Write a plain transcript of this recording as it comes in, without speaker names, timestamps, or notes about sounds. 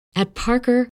At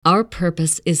Parker, our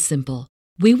purpose is simple.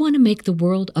 We want to make the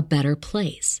world a better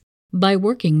place by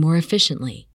working more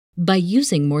efficiently, by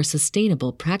using more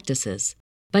sustainable practices,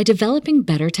 by developing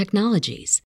better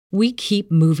technologies. We keep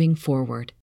moving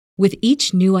forward. With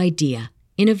each new idea,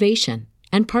 innovation,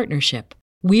 and partnership,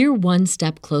 we're one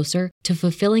step closer to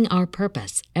fulfilling our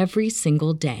purpose every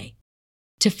single day.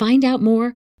 To find out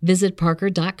more, visit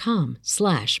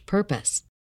parker.com/purpose.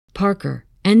 Parker,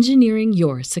 engineering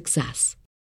your success.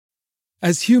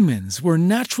 As humans, we're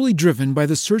naturally driven by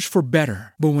the search for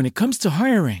better. But when it comes to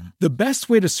hiring, the best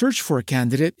way to search for a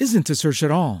candidate isn't to search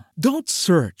at all. Don't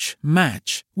search,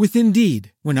 match with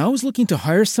Indeed. When I was looking to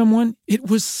hire someone, it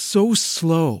was so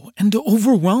slow and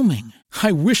overwhelming.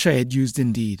 I wish I had used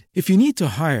Indeed. If you need to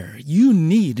hire, you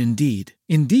need Indeed.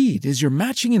 Indeed is your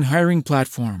matching and hiring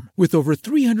platform with over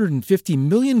 350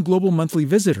 million global monthly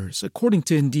visitors, according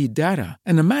to Indeed data,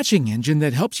 and a matching engine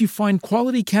that helps you find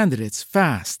quality candidates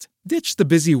fast. Ditch the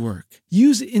busy work.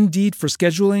 Use Indeed for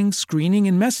scheduling, screening,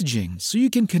 and messaging so you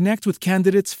can connect with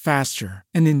candidates faster.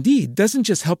 And Indeed doesn't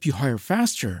just help you hire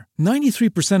faster.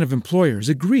 93% of employers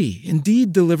agree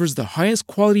Indeed delivers the highest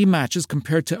quality matches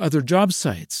compared to other job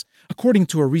sites, according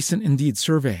to a recent Indeed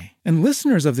survey. And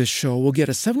listeners of this show will get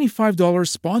a $75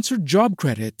 sponsored job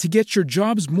credit to get your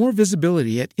jobs more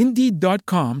visibility at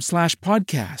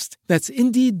Indeed.com/podcast. That's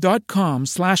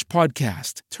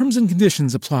Indeed.com/podcast. Terms and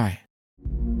conditions apply.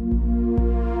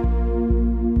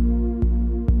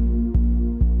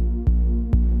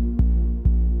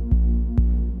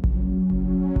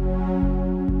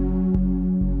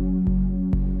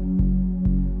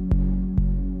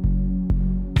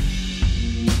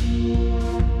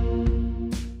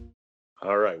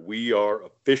 All right, we are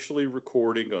officially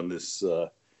recording on this.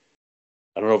 I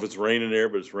don't know if it's raining there,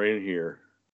 but it's raining here.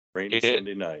 Raining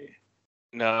Sunday night.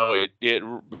 No, it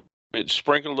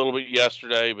sprinkled a little bit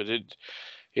yesterday, but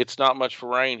it's not much for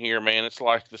rain here, man. It's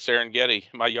like the Serengeti.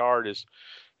 My yard is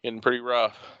getting pretty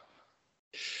rough.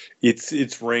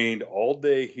 It's rained all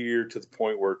day here to the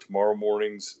point where tomorrow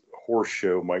morning's horse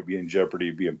show might be in jeopardy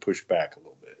of being pushed back a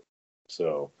little bit.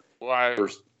 So, why?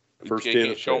 First day of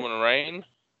the show in the rain.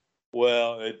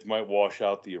 Well, it might wash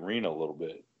out the arena a little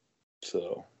bit.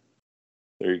 So,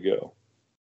 there you go.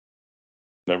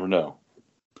 Never know.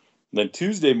 And then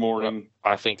Tuesday morning.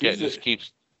 I think it just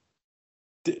keeps.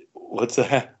 What's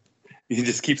that? It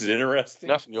just keeps it interesting.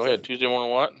 Nothing. Go ahead. Tuesday morning,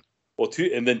 what? Well,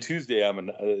 and then Tuesday,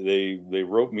 they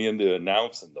wrote me into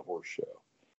announcing the horse show,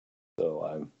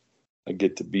 so I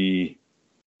get to be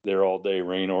there all day,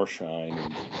 rain or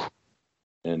shine,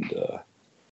 and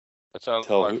that sounds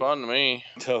like fun to me.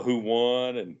 Tell who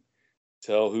won and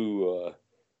tell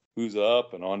who's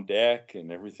up and on deck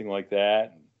and everything like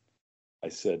that. And I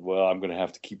said, well, I'm going to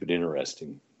have to keep it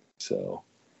interesting, so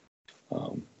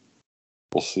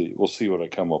we'll see. We'll see what I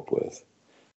come up with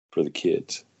for the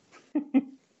kids. All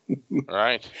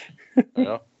right.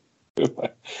 Yeah.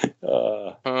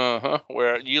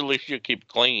 Where at least you keep it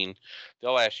clean.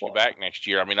 They'll ask you back next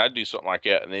year. I mean, I'd do something like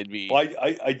that, and they'd be. Well,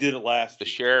 I did it last. The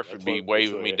sheriff would be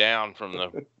waving me down from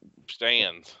the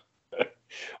stands.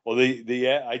 Well,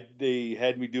 they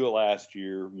had me do it last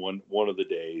year, one of the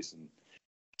days, and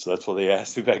so that's why they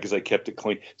asked me back because I kept it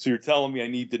clean. So you're telling me I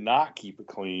need to not keep it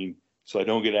clean so I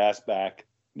don't get asked back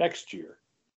next year.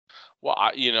 Well,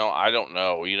 I don't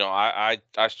know. I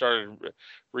started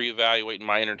reevaluating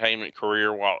my entertainment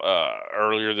career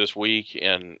earlier this week,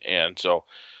 and so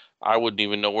I wouldn't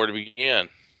even know where to begin,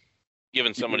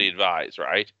 giving somebody advice,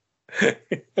 right? I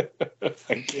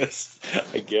guess.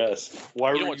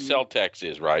 Why? You know what Celtex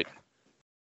is, right?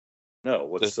 No,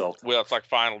 what's Celtex? Well, it's like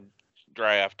Final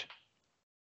Draft.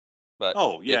 But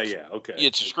yeah, okay.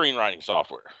 It's screenwriting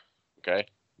software. Okay.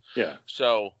 Yeah.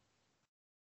 So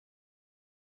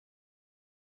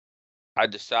I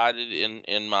decided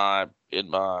in my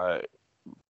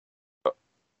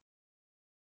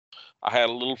I had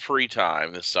a little free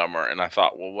time this summer, and I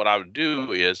thought, well, what I would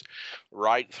do is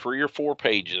write 3 or 4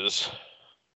 pages,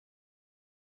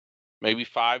 maybe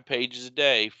 5 pages a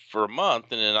day for a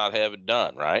month, and then I'd have it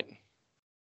done, right?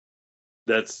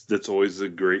 That's always a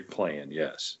great plan.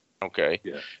 Yes. Okay.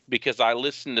 Yeah. Because I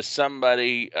listened to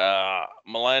somebody,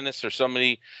 Melanis or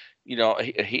somebody.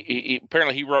 He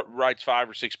apparently he writes 5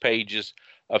 or 6 pages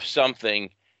of something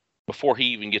before he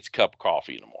even gets a cup of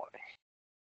coffee in the morning.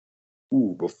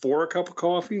 Ooh, before a cup of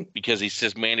coffee? Because he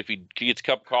says, man, if he gets a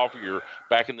cup of coffee or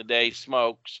back in the day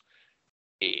smokes,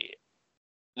 the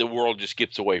world just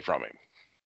gets away from him.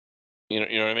 You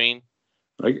know what I mean?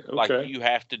 Okay. Like you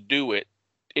have to do it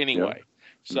anyway. Yep.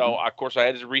 So, of course, I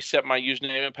had to reset my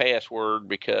username and password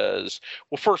because,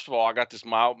 well, first of all, I got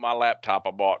my laptop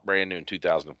I bought brand new in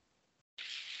 2015.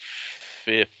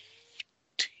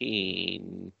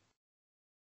 2015,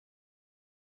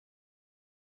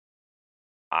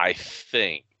 I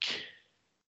think.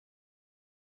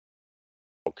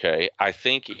 Okay, I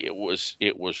think it was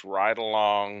right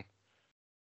along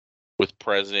with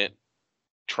President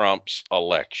Trump's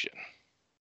election,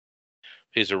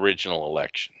 his original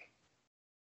election.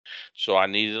 So I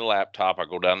needed a laptop. I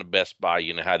go down to Best Buy.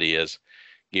 You know how it is.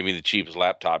 Give me the cheapest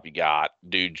laptop you got.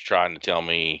 Dude's trying to tell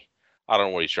me, I don't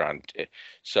know what he's trying to.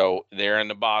 So there in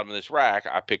the bottom of this rack,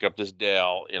 I pick up this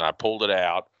Dell and I pulled it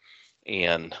out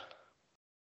and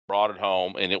brought it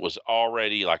home. And it was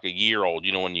already like a year old.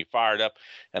 You know, when you fire it up,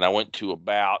 and I went to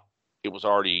about, it was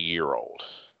already a year old,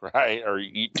 right? Or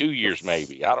 2 years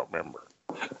maybe. I don't remember.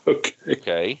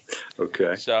 Okay.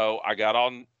 So I got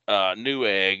on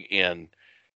Newegg, and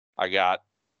I got,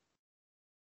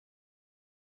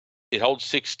 it holds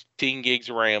 16 gigs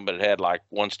of RAM, but it had like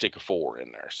one stick of 4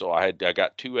 in there. So I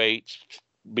got 2 8s,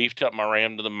 beefed up my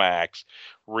RAM to the max,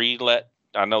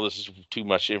 I know this is too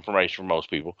much information for most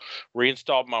people,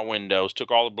 reinstalled my Windows,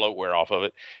 took all the bloatware off of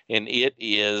it, and it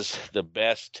is the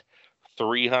best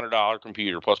 $300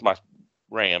 computer plus my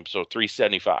RAM, so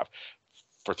 $375.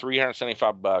 For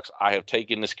 $375, I have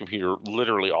taken this computer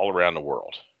literally all around the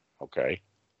world. Okay.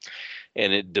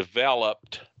 And it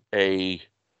developed I'm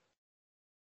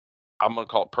going to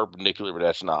call it perpendicular, but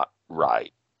that's not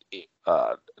right.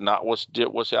 What's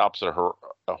the opposite of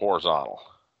horizontal?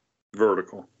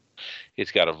 Vertical.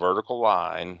 It's got a vertical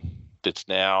line that's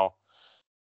now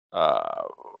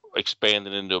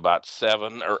expanded into about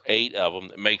 7 or 8 of them.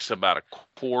 That makes about a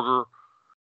quarter.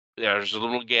 There's a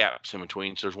little gaps in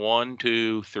between. So there's 1,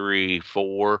 2, 3,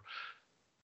 4,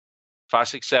 5,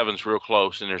 6, 7 is real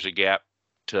close, and there's a gap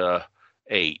to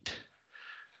 8,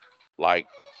 like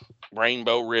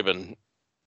rainbow ribbon,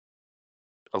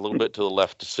 a little bit to the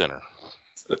left to center.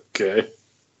 Okay.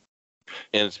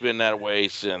 And it's been that way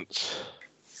since,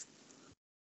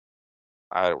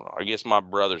 I don't know, I guess my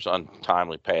brother's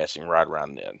untimely passing right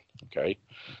around then. Okay.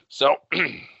 So,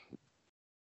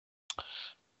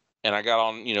 and I got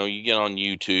on, you get on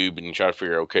YouTube and you try to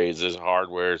figure, okay, is this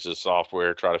hardware? Is this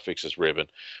software? Try to fix this ribbon.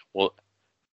 Well,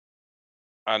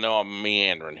 I know I'm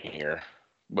meandering here,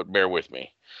 but bear with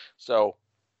me. So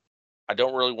I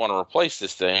don't really want to replace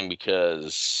this thing,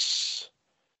 because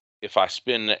if I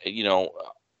spend, $400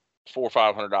 or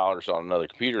 $500 on another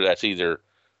computer, that's either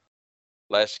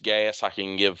less gas I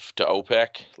can give to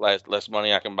OPEC, less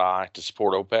money I can buy to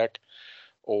support OPEC,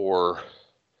 or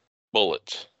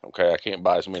bullets. Okay, I can't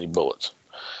buy as many bullets.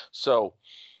 So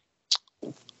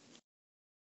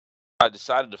I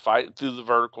decided to fight through the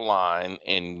vertical line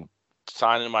and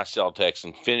sign in my cell text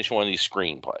and finish one of these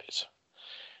screenplays.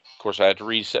 Of course, I had to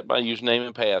reset my username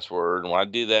and password. And when I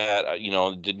did that,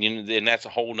 and that's a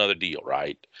whole nother deal,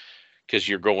 right? Because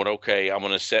you're going, okay, I'm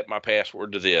going to set my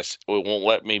password to this. Well, it won't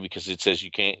let me because it says you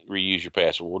can't reuse your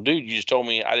password. Well, dude, you just told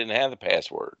me I didn't have the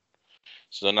password.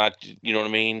 So you know what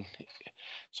I mean?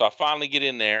 So I finally get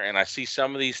in there, and I see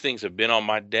some of these things have been on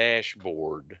my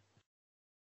dashboard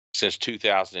since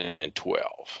 2012.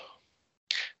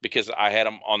 Because I had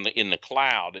them in the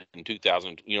cloud in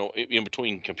 2000, in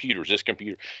between computers, this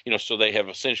computer, so they have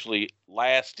essentially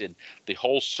lasted the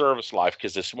whole service life.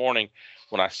 Because this morning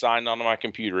when I signed onto my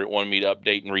computer, it wanted me to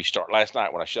update and restart. Last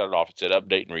night when I shut it off, it said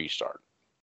update and restart.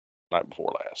 Night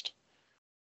before last.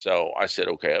 So I said,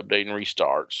 okay, update and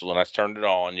restart. So then I turned it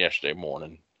on yesterday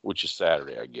morning, which is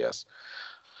Saturday, I guess.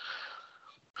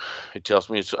 It tells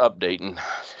me it's updating,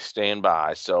 stand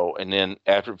by. So, and then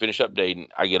after it finished updating,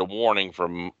 I get a warning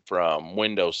from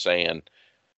Windows saying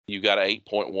you got an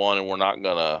 8.1 and we're not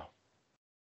going to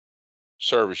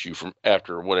service you from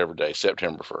after whatever day,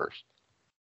 September 1st.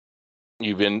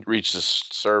 You've reached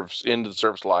the end of the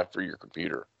service life for your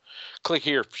computer. Click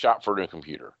here, shop for a new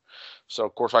computer. So,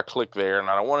 of course, I click there,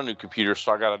 and I don't want a new computer,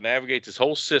 so I got to navigate this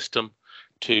whole system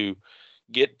to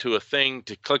get to a thing,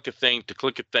 to click a thing, to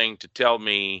click a thing, to tell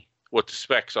me what the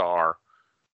specs are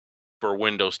for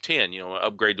Windows 10,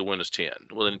 upgrade to Windows 10.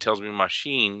 Well, then it tells me my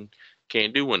machine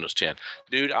can't do Windows 10.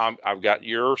 Dude, I've got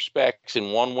your specs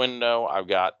in one window. I've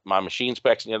got my machine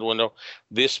specs in the other window.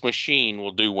 This machine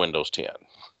will do Windows 10.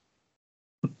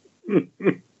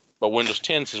 But Windows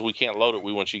 10 says we can't load it.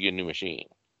 We want you to get a new machine.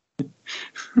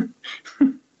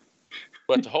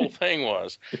 But the whole thing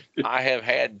was, I have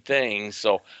had things.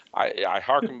 So I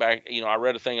harken back. I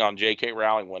read a thing on J.K.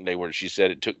 Rowling one day where she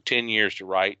said it took 10 years to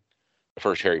write the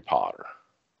first Harry Potter.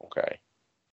 Okay.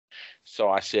 So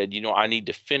I said, I need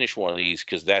to finish one of these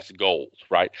because that's gold,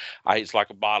 right? It's like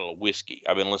a bottle of whiskey.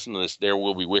 I've been listening to this There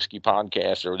Will Be Whiskey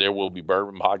podcast or There Will Be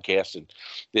Bourbon podcast. And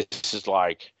this is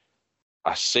like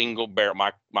a single barrel.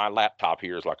 My laptop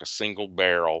here is like a single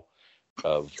barrel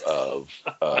of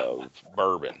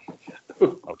bourbon.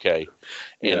 Okay.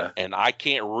 And I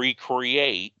can't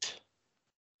recreate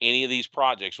any of these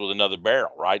projects with another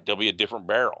barrel, right? There'll be a different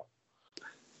barrel.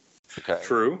 Okay.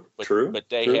 True. But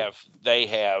they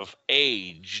have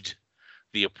aged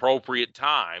the appropriate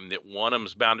time that one of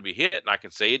them's bound to be hit. And I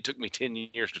can say it took me 10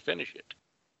 years to finish it.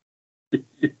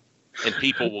 And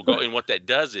people will go, and what that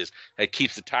does is it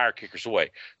keeps the tire kickers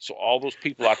away. So all those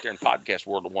people out there in podcast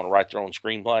world that want to write their own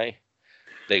screenplay,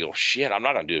 they go, shit, I'm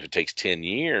not going to do it if it takes 10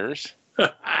 years.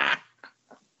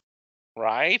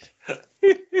 Right?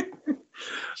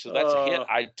 So that's a hit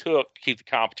I took to keep the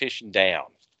competition down.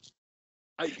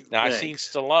 I've seen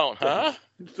Stallone, huh?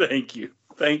 Thank you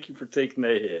for taking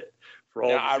that hit. For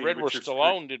all I read where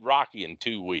Stallone did Rocky in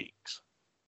 2 weeks.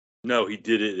 No, he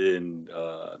did it in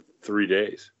 3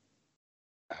 days.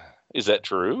 Is that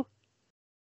true?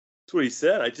 That's what he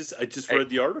said. I just read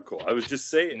the article. I was just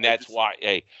saying. And that's why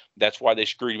they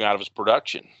screwed him out of his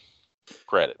production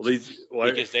credits.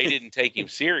 Because they didn't take him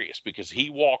serious, because he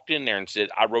walked in there and said,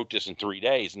 I wrote this in 3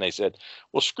 days. And they said,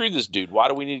 well, screw this dude. Why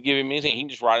do we need to give him anything? He can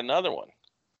just write another one.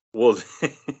 Well,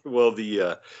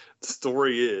 the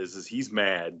story is he's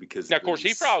mad because. Now, of course,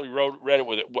 he probably read it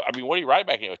with it. I mean, what did he write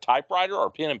back in? A typewriter or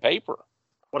pen and paper?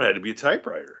 What, had to be a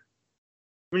typewriter?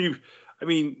 So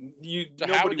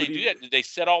how would they do that? Did they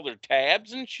set all their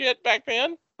tabs and shit back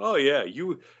then? Oh yeah,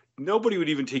 nobody would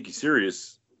even take you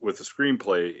serious with a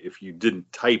screenplay if you didn't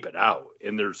type it out.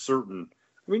 And there's certain,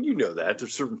 you know that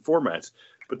there's certain formats,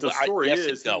 but the story yes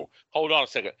is and no. Hold on a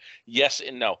second. Yes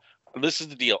and no. This is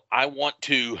the deal. I want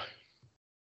to.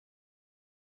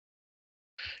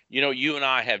 You and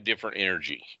I have different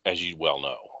energy, as you well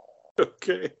know.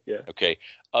 Okay. Yeah. Okay.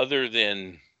 Other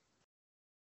than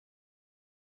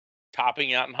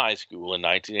topping out in high school in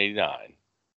 1989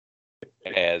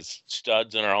 as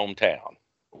studs in our hometown.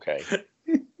 Okay.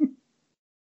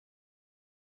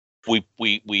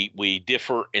 We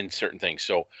differ in certain things.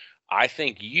 So I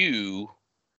think you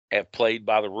have played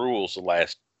by the rules the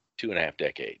last 2.5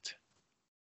 decades.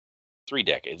 3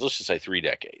 decades. Let's just say 3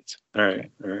 decades. All right.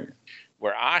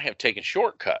 Where I have taken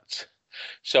shortcuts.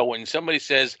 So when somebody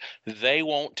says they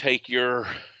won't take your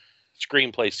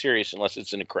screenplay serious unless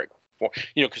it's in the correct form,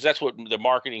 because that's what the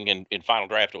marketing in Final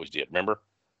Draft always did. Remember?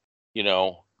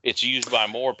 It's used by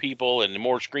more people and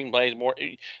more screenplays, more.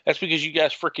 That's because you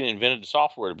guys freaking invented the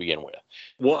software to begin with.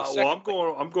 Well, I'm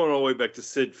going all the way back to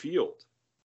Sid Field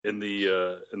in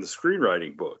the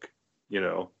screenwriting book.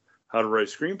 How to write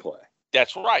a screenplay.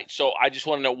 That's right. So I just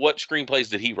want to know, what screenplays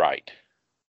did he write?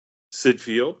 Sid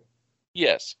Field?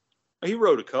 Yes. He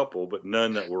wrote a couple, but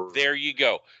none that were. There you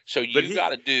go. So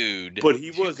got a dude. But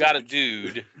he was got a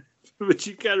dude. But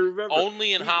you got to remember,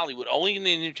 only in Hollywood, only in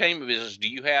the entertainment business, do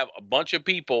you have a bunch of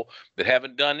people that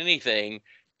haven't done anything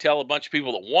tell a bunch of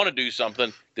people that want to do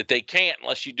something that they can't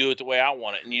unless you do it the way I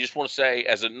want it. And you just want to say,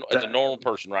 as a normal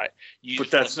person, right?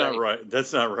 But that's not right.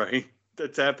 That's not right.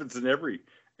 That happens in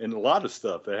a lot of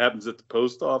stuff. It happens at the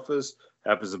post office,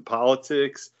 happens in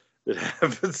politics, it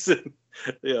happens in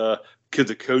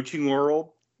the coaching world.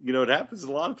 It happens in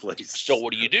a lot of places. So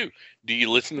what do? Do you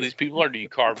listen to these people, or do you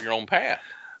carve your own path?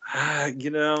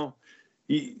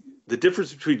 The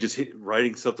difference between just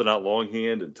writing something out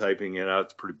longhand and typing it out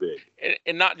is pretty big.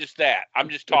 And not just that. I'm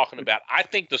just talking about, I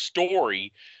think the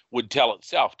story would tell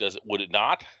itself, would it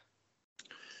not?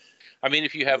 I mean,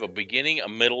 if you have a beginning, a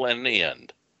middle, and an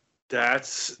end.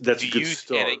 That's a good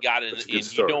start. And it got it,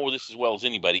 and you know this as well as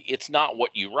anybody. It's not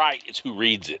what you write, it's who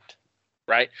reads it.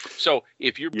 Right. So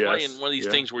if you're playing one of these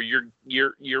things where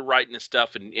you're writing this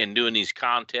stuff and doing these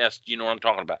contests, you know what I'm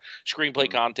talking about, screenplay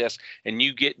contests, and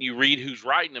you read who's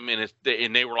writing them, and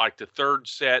they were like the third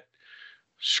set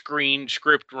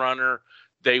script runner.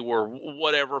 They were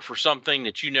whatever for something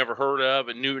that you never heard of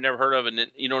and never heard of, and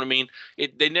then, you know what I mean?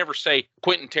 They never say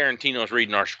Quentin Tarantino's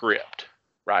reading our script,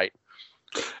 right?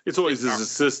 It's always his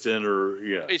assistant,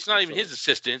 It's not even his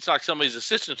assistant. It's like somebody's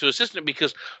assistant to assistant,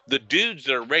 because the dudes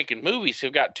that are making movies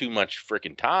have got too much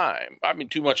freaking time. I mean,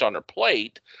 too much on their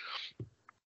plate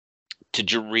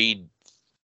to read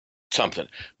something.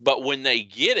 But when they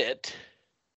get it,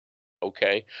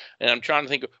 okay, and I'm trying to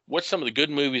think of what's some of the good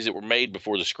movies that were made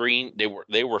before the screen.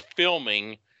 They were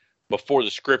filming before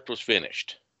the script was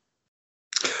finished.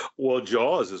 Well,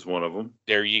 Jaws is one of them.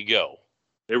 There you go.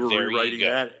 They were rewriting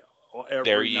that.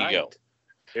 There you go.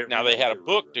 Now they had a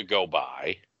book to go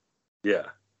by. Yeah.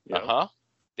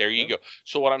 There you go.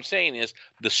 So what I'm saying is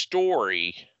the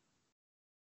story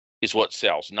is what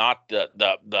sells, not the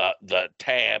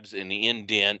tabs and the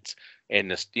indents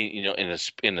and the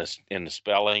in the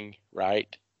spelling,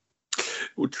 right?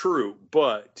 Well, true,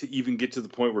 but to even get to the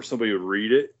point where somebody would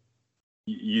read it,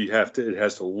 you have to. It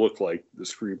has to look like the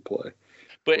screenplay.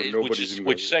 But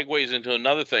which segues into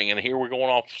another thing, and here we're going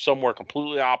off somewhere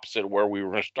completely opposite of where we were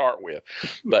going to start with.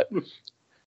 But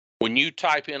when you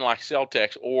type in like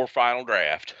Celtx or Final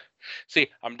Draft, see,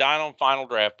 I'm dying on Final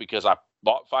Draft because I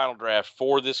bought Final Draft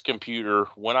for this computer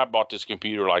when I bought this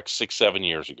computer like 6-7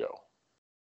 years ago.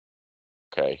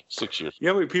 Okay, 6 years. You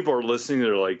know how many people are listening?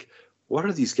 They're like, what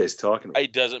are these guys talking about?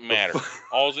 It doesn't matter.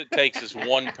 All it takes is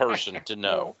one person to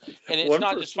know. And it's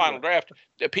not just Final Draft.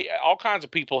 All kinds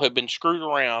of people have been screwed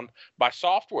around by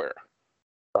software.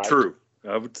 Right? True.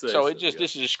 I would say so.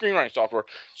 This is a screenwriting software.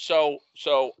 So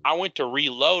I went to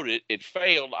reload it. It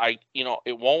failed.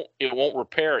 It won't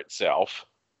repair itself,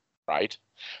 right?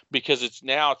 Because it's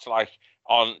like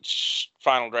on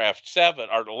Final Draft 7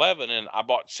 or 11, and I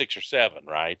bought 6 or 7,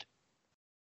 right?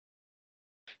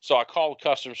 So I called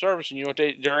customer service, and you know what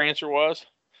their answer was?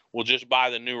 We'll just buy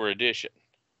the newer edition.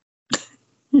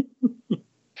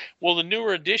 Well, the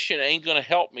newer edition ain't going to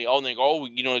help me. Oh, they go,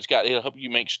 it'll help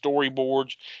you make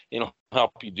storyboards. It'll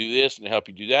help you do this and help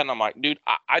you do that. And I'm like, dude,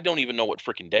 I don't even know what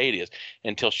freaking day it is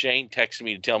until Shane texts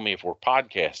me to tell me if we're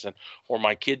podcasting, or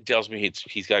my kid tells me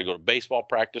he's got to go to baseball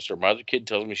practice, or my other kid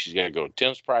tells me she's got to go to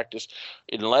tennis practice.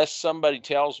 Unless somebody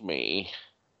tells me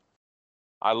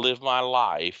I live my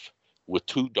life with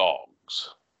 2 dogs,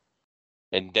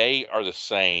 and they are the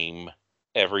same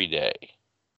every day.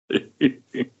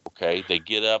 Okay, they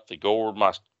get up, they go over to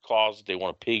my closet, they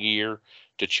want a pig ear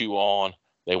to chew on,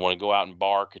 they want to go out and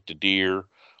bark at the deer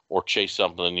or chase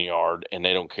something in the yard, and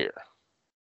they don't care.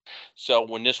 So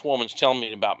when this woman's telling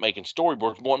me about making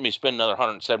storyboards, wanting me to spend another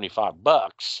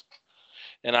 $175,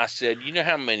 and I said, you know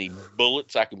how many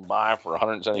bullets I can buy for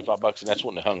 $175? And that's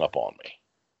when they hung up on me.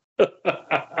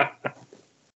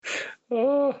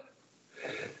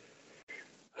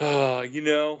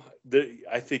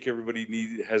 I think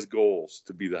everybody has goals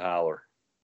to be the Howler.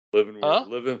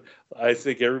 Living. I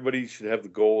think everybody should have the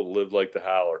goal to live like the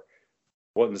Howler,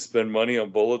 wanting to spend money on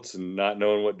bullets and not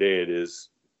knowing what day it is.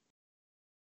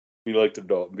 Be like the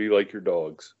dog. Be like your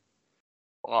dogs.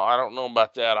 Well, I don't know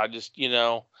about that. I just,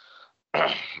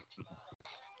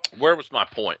 where was my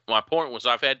point? My point was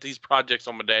I've had these projects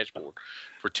on my dashboard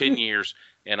for 10 years,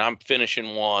 and I'm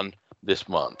finishing one this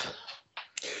month.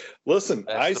 Listen,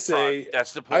 that's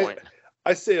the point.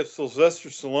 I say if Sylvester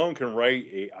Stallone can write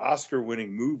a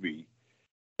Oscar-winning movie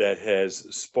that has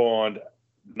spawned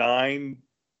 9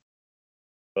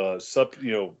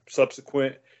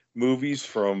 subsequent movies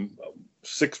from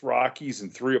 6 Rockies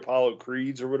and 3 Apollo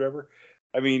Creeds or whatever,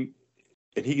 I mean,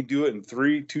 and he can do it in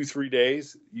 3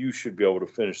 days, you should be able to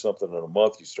finish something in a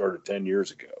month you started 10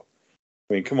 years ago.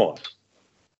 I mean, come on.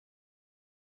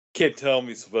 Can't tell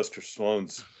me Sylvester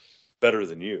Stallone's better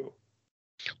than you.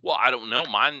 Well, I don't know.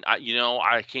 Mine,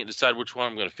 I can't decide which one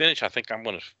I'm going to finish. I think I'm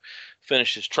going to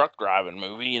finish this truck driving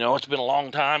movie. It's been a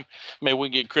long time. Maybe we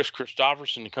get Chris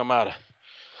Christopherson to come out of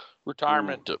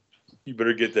retirement. You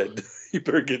better get that. You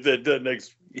better get that done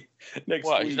next week.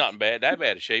 He's not in that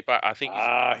bad of shape. I think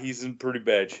he's in pretty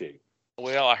bad shape.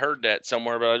 Well, I heard that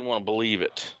somewhere, but I didn't want to believe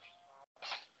it.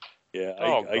 Yeah,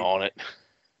 on it.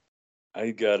 I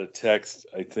got a text.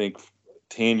 I think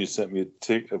Tanya sent me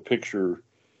a picture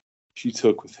she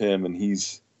took with him, and he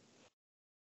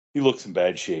looks in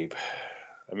bad shape.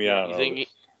 I mean, I don't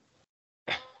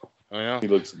know. He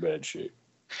looks in bad shape.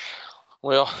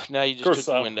 Well, now you just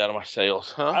took the wind out of my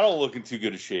sails, huh? I don't look in too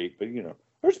good a shape, but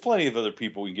there's plenty of other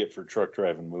people we get for a truck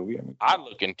driving movie. I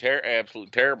look in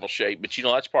absolute terrible shape, but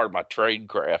that's part of my trade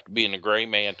craft, being a gray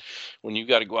man. When you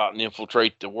got to go out and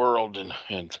infiltrate the world,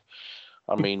 and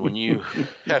I mean, when you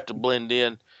have to blend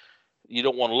in, you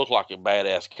don't want to look like a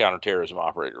badass counterterrorism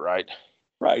operator, right?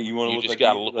 Right. You want to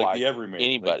look like the everyman.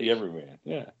 Anybody. Like the everyman.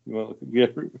 Yeah. You want to look like the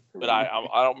everyman. But I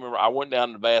don't remember. I went down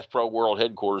to the Bass Pro World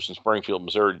headquarters in Springfield,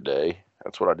 Missouri today.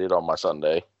 That's what I did on my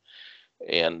Sunday.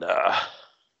 And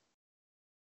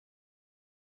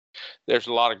there's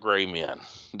a lot of gray men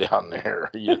down there.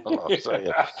 You know what I'm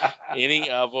saying? Any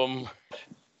of them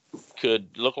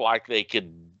could look like they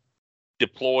could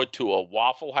deploy to a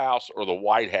Waffle House or the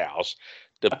White House,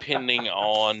 depending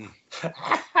on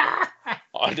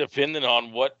what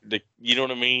you know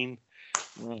what I mean?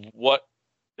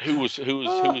 Who was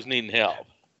needing help?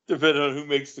 Depending on who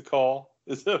makes the call.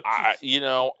 I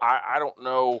don't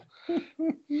know.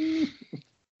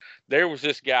 There was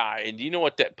this guy, and do you know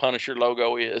what that Punisher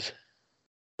logo is?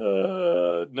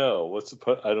 No. What's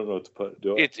the I don't know what the Punisher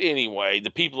do. It's anyway. The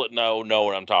people that know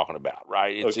what I'm talking about,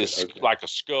 right? It's like a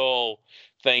skull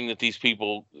thing that these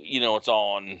people, it's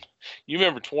on. You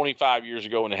remember 25 years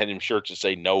ago when they had them shirts that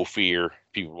say "No Fear"?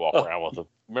 People walk around with them.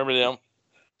 Remember them?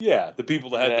 Yeah, the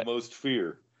people that had That- the most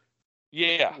fear.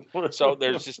 Yeah. So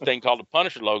there's this thing called the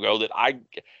Punisher logo that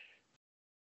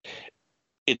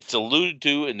it's alluded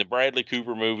to in the Bradley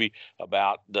Cooper movie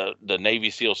about the Navy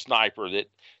SEAL sniper that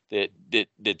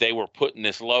they were putting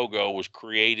this logo was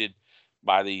created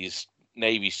by these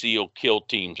Navy SEAL kill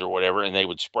teams or whatever, and they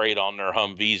would spray it on their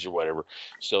Humvees or whatever,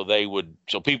 so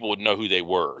people would know who they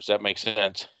were. Does that make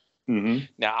sense? Mm-hmm.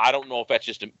 Now, I don't know if that's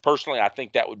just personally. I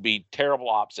think that would be terrible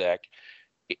OPSEC.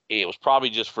 It was probably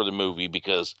just for the movie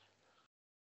because,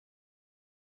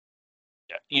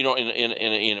 you know,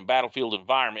 in a battlefield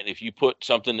environment, if you put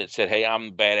something that said, "Hey, I'm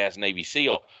the badass Navy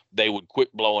SEAL," they would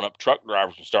quit blowing up truck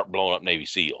drivers and start blowing up Navy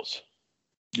SEALs.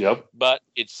 Yep. But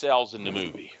it sells in the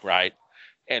movie, right?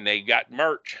 And they got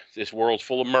merch. This world's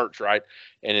full of merch, right?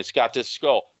 And it's got this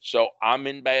skull. So I'm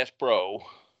in Bass Pro,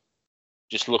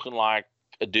 just looking like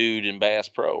a dude in Bass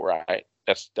Pro, right?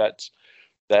 That's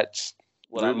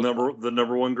what I look like. The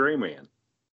number one gray man.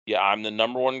 Yeah, I'm the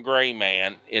number one gray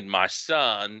man. And my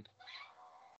son,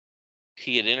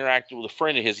 he had interacted with a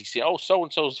friend of his. He said, "Oh, so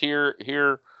and so's here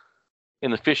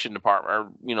in the fishing department,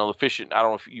 or you know, the fishing. I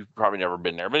don't know if you've probably never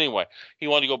been there, but anyway, he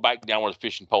wanted to go back down where the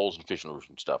fishing poles and fishing lures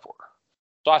and stuff were."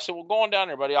 So I said, "Well, go on down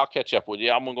there, buddy. I'll catch up with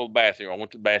you. I'm gonna go to the bathroom." I went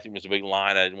to the bathroom. There's a big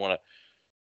line. I didn't want to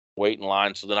wait in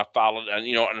line, so then I followed, and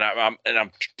you know, and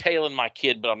I'm tailing my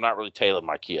kid, but I'm not really tailing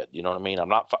my kid. You know what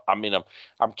I mean?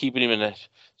 I'm keeping him in the.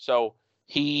 So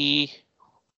he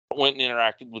went and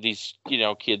interacted with these, you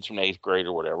know, kids from 8th grade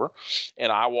or whatever,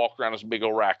 and I walked around this big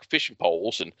old rack of fishing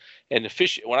poles, and the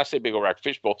fish. When I say big old rack of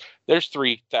fishing poles, there's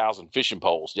 3,000 fishing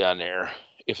poles down there.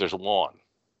 If there's one,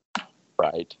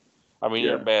 right? I mean,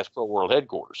 you're at Bass Pro World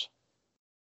headquarters.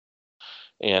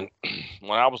 And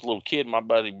when I was a little kid, my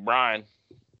buddy Brian,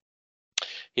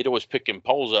 he'd always pick them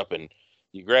poles up, and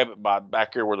you grab it by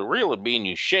back there where the reel would be, and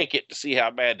you shake it to see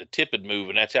how bad the tip would move,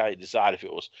 and that's how you decide if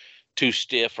it was too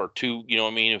stiff or too, you know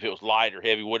what I mean, if it was light or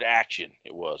heavy, what action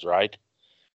it was, right?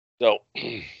 So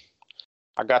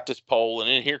I got this pole, and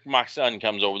then here my son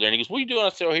comes over there, and he goes, "What are you doing?" I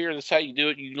said, "Oh, here, this is how you do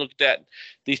it. You look at that.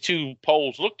 These two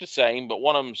poles look the same, but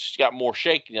one of them's got more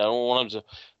shake. You know, one of them's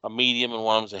a medium, and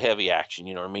one of them's a heavy action.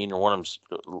 You know what I mean? Or one of them's,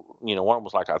 you know, one of them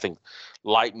was like, I think,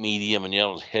 light medium, and the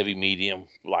other was heavy medium.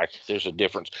 Like, there's a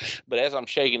difference. But as I'm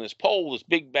shaking this pole, this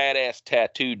big badass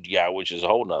tattooed guy, which is a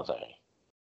whole nother thing.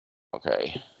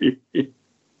 Okay.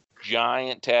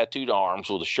 Giant tattooed arms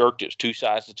with a shirt that's 2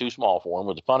 sizes too small for him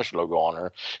with the Punisher logo on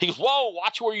there. He goes, "Whoa,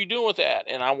 watch what you're doing with that."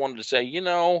 And I wanted to say, you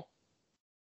know,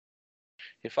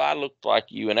 if I looked like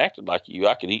you and acted like you,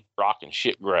 I could eat rock and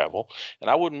shit gravel, and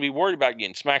I wouldn't be worried about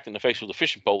getting smacked in the face with a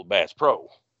fishing pole at Bass Pro.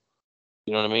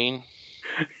 You know what I mean?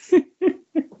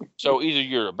 So either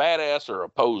you're a badass or a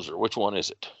poser. Which one is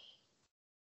it?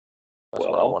 That's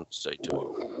what I wanted to say to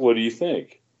him. What do you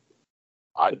think?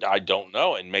 I don't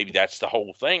know, and maybe that's the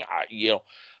whole thing. I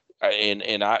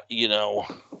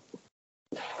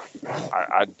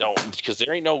don't, because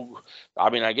there ain't no. I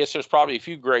mean, I guess there's probably a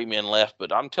few gray men left,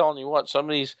 but I'm telling you what, some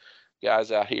of these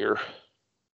guys out here,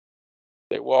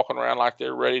 they're walking around like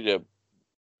they're ready to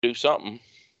do something.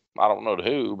 I don't know to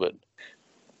who, but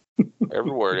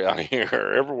everywhere down here,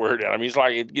 everywhere down. I mean, it's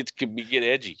like it could get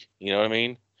edgy. You know what I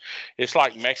mean? It's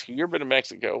like Mexico. You ever been to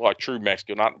Mexico? Like true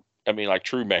Mexico, not. I mean, like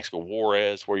true Mexico,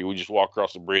 Juarez, where you would just walk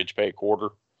across the bridge, pay a quarter.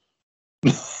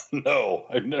 No,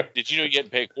 I've never. Did you know you had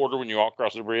to pay a quarter when you walk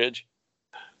across the bridge?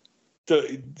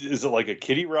 Is it like a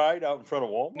kiddie ride out in front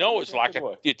of Walmart? No, it's like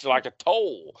a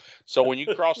toll. So when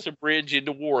you cross the bridge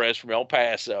into Juarez from El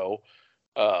Paso,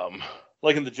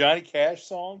 like in the Johnny Cash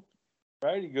song,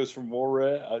 right? He goes from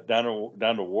Juarez down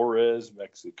to Juarez,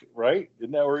 Mexico, right?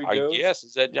 Isn't that where he goes? I guess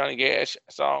is that Johnny Cash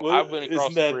song? Well, I've been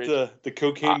across the bridge. Isn't that the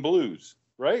Cocaine Blues?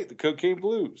 Right, the Cocaine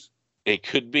Blues. It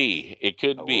could be. It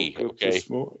could be. Okay.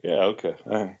 Yeah. Okay.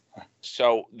 All right.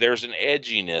 So there's an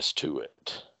edginess to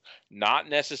it. Not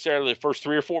necessarily the first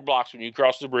 3 or 4 blocks when you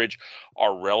cross the bridge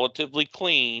are relatively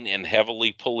clean and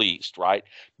heavily policed, right?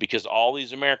 Because all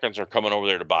these Americans are coming over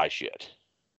there to buy shit,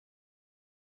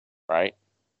 right?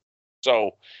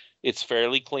 So it's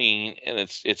fairly clean and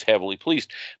it's heavily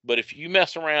policed. But if you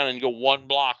mess around and go 1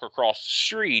 block across the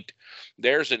street,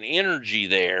 there's an energy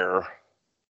there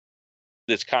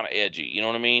that's kind of edgy. You know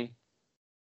what I mean?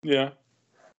 Yeah.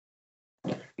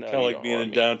 No, kind of like being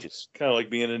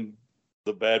in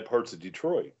the bad parts of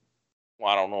Detroit.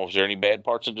 Well, I don't know. Is there any bad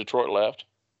parts of Detroit left?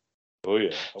 Oh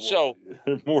yeah. So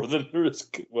more than there is.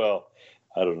 Well,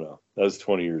 I don't know. That was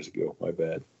 20 years ago. My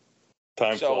bad.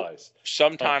 Time flies.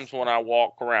 Sometimes when I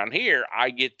walk around here,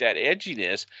 I get that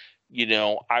edginess. You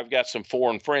know, I've got some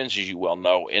foreign friends, as you well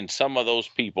know, and some of those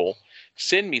people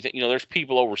send me, there's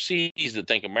people overseas that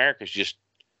think America's just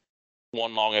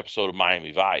one long episode of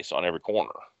Miami Vice on every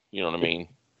corner. You know what I mean?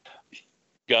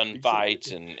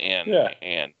 Gunfights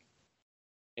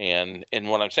and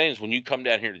what I'm saying is when you come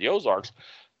down here to the Ozarks,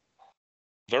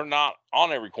 they're not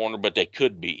on every corner, but they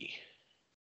could be.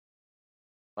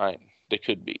 Right? They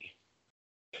could be.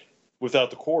 Without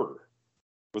the quarter.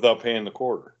 Without paying the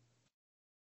quarter.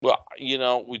 Well,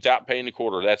 without paying the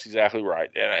quarter, that's exactly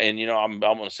right. And I'm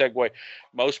going to segue.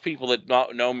 Most people that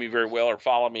know me very well or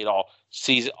follow me at all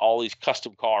sees all these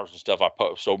custom cars and stuff I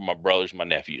post over my brothers and my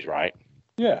nephews, right?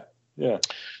 Yeah, yeah.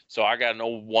 So I got an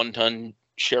old 1-ton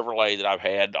Chevrolet that I've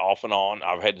had off and on.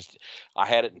 I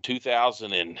had it in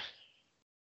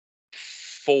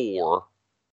 2004,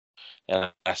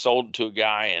 and I sold it to a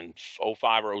guy in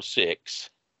 05 or 06,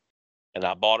 and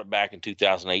I bought it back in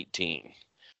 2018.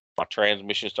 My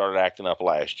transmission started acting up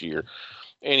last year.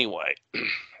 Anyway,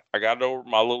 I got it over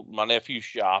my nephew's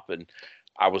shop, and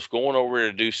I was going over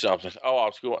there to do something. I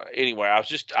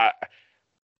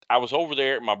was over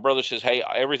there. My brother says, "Hey,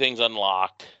 everything's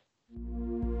unlocked."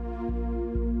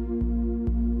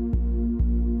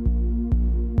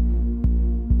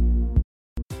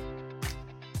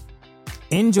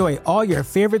 Enjoy all your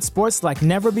favorite sports like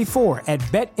never before at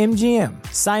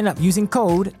BetMGM. Sign up using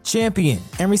code CHAMPION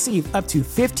and receive up to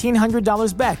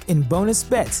 $1,500 back in bonus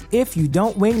bets if you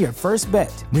don't win your first bet.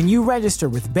 When you register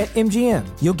with BetMGM,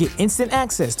 you'll get instant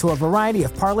access to a variety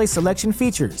of parlay selection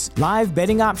features, live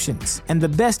betting options, and the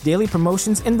best daily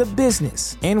promotions in the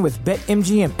business. And with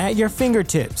BetMGM at your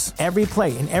fingertips, every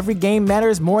play and every game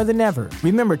matters more than ever.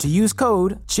 Remember to use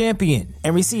code CHAMPION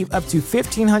and receive up to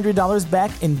 $1,500 back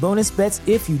in bonus bets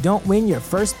if you don't win your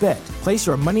first bet. Place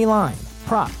your money line,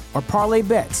 prop, or parlay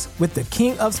bets with the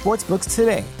king of sportsbooks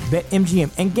today.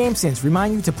 BetMGM and GameSense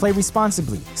remind you to play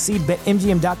responsibly. See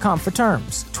BetMGM.com for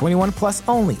terms. 21 plus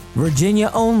only.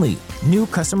 Virginia only. New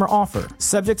customer offer.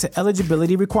 Subject to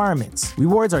eligibility requirements.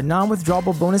 Rewards are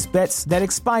non-withdrawable bonus bets that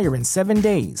expire in 7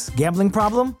 days. Gambling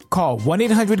problem? Call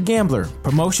 1-800-GAMBLER.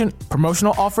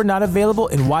 Promotional offer not available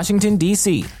in Washington,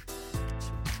 D.C.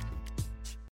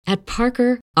 At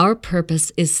Parker, our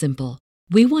purpose is simple.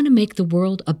 We want to make the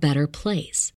world a better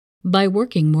place by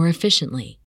working more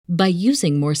efficiently, by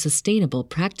using more sustainable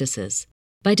practices,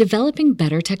 by developing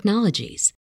better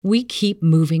technologies. We keep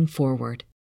moving forward.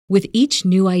 With each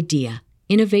new idea,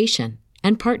 innovation,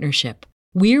 and partnership,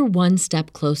 we're one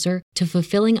step closer to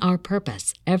fulfilling our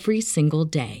purpose every single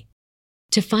day.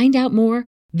 To find out more,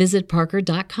 visit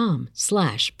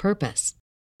parker.com/purpose.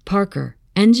 Parker,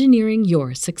 engineering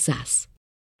your success.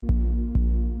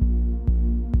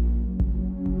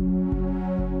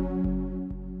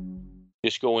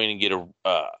 Just go in and get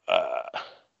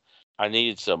I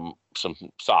needed some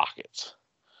sockets.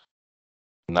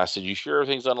 And I said, "You sure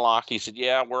everything's unlocked?" He said,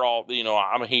 "Yeah, we're all,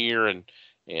 I'm here and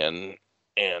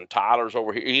Tyler's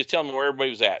over here." He was telling me where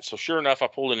everybody was at. So sure enough, I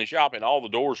pulled in the shop and all the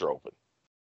doors are open.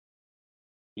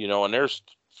 And there's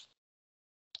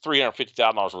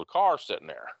 $350,000 worth of cars sitting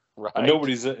there. Right. And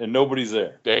nobody's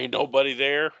there. There ain't nobody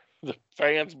there. The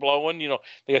fans blowing,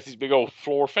 they got these big old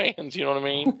floor fans, you know what I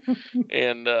mean?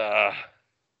 And,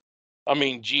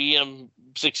 GM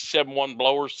 671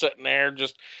 blowers sitting there,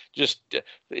 just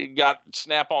got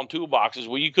Snap-on toolboxes.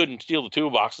 Well, you couldn't steal the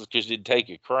toolboxes because it'd take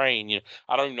a crane.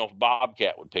 I don't even know if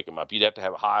Bobcat would pick them up. You'd have to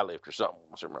have a high lift or something.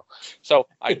 So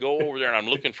I go over there and I'm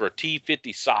looking for a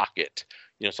T50 socket,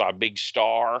 so a big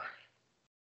star.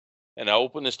 And I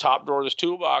open this top drawer of this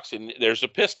toolbox and there's a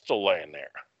pistol laying there.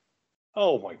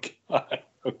 Oh my God.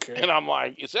 Okay. And I'm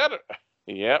like, "Is that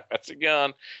Yep, that's a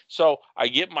gun." So I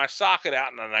get my socket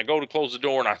out and then I go to close the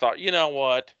door and I thought, you know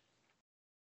what?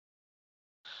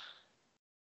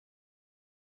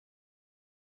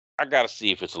 I got to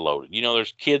see if it's loaded.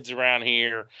 There's kids around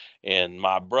here and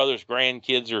my brother's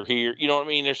grandkids are here. You know what I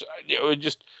mean? There's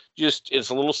just it's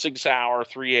a little 6-hour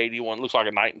 380 one. It looks like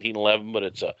a 1911, but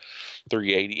it's a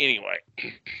 380 anyway.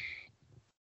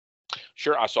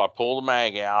 Sure. So I pull the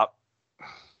mag out,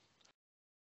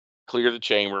 clear the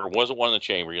chamber. It wasn't one in the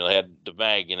chamber. It had the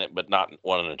mag in it, but not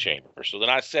one in the chamber. So then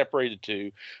I separated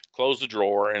two, closed the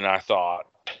drawer, and I thought,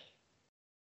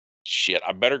 shit,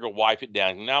 I better go wipe it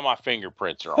down. Now my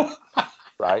fingerprints are on,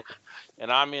 right? And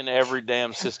I'm in every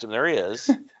damn system there is.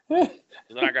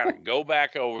 And then I got to go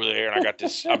back over there, and I got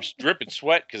this. I'm dripping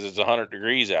sweat because it's 100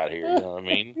 degrees out here. You know what I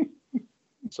mean?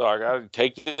 So I got to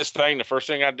take this thing. The first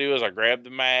thing I do is I grab the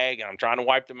mag, and I'm trying to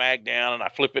wipe the mag down, and I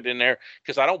flip it in there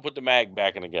because I don't put the mag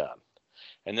back in the gun.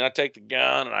 And then I take the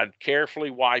gun, and I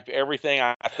carefully wipe everything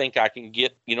I think I can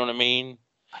get. You know what I mean?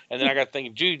 And then I got to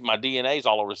think, dude, my DNA's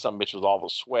all over some bitch with all the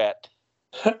sweat.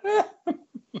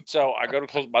 So I go to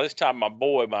close. By this time, my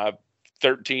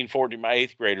 13, 14, my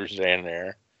 8th graders standing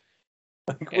there.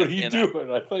 Like, what are you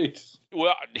doing? I thought you just...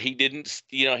 Well, he didn't.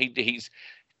 He's.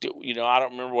 I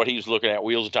don't remember what he was looking at,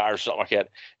 wheels and tires, something like that.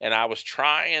 And I was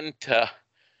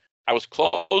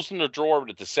closing the drawer,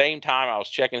 but at the same time, I was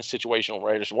checking the situational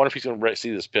radar. So, I wonder if he's going to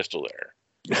see this pistol there.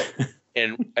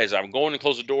 And as I'm going to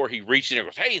close the door, he reaches in and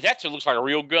goes, "Hey, that looks like a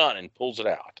real gun," and pulls it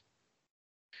out.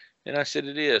 And I said,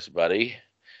 "It is, buddy."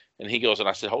 And he goes, and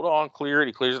I said, "Hold on, clear it."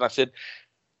 He clears it. And I said,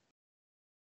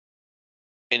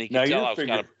 and he could tell I was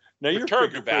kind of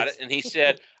perturbed about it. And he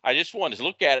said, "I just wanted to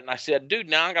look at it." And I said, "Dude,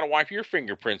 now I got to wipe your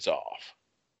fingerprints off."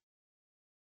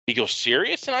 He goes,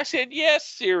 "Serious?" And I said, "Yes,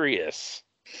 serious."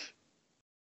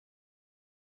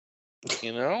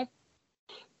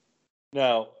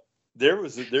 Now,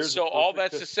 there's so all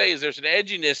that's to say is there's an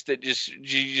edginess that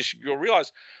you'll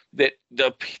realize that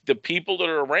the people that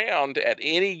are around at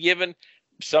any given,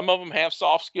 some of them have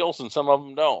soft skills and some of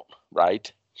them don't,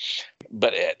 right?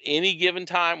 But at any given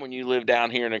time when you live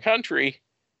down here in the country,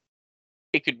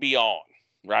 it could be on,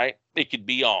 right? It could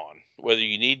be on, whether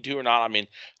you need to or not. I mean,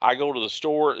 I go to the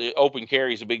store. Open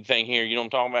carry is a big thing here. You know what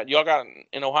I'm talking about? Y'all got it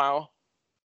in Ohio?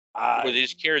 Where they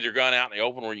just carry their gun out and they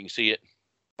open where you can see it.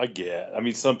 I get. I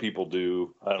mean, some people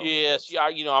do. Yes, yeah.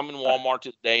 I'm in Walmart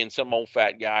today, and some old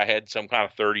fat guy had some kind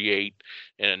of 38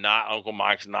 and Uncle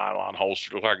Mike's nylon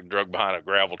holster. Looked like a drug behind a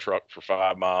gravel truck for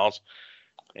 5 miles.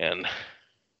 And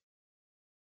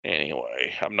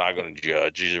anyway, I'm not going to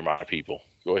judge. These are my people.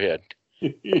 Go ahead.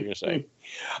 What are you going to say?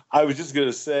 I was just going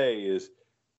to say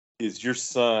is your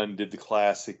son did the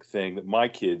classic thing that my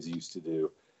kids used to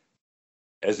do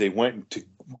as they went to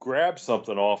grab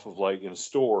something off of, like, in a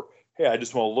store. Hey, I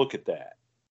just want to look at that.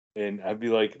 And I'd be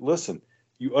like, listen,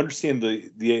 you understand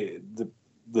the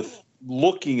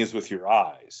looking is with your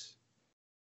eyes.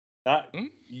 Not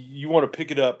you want to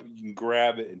pick it up, you can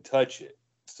grab it and touch it.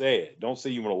 Say it. Don't say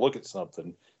you want to look at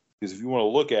something, because if you want to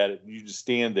look at it, you just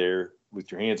stand there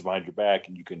with your hands behind your back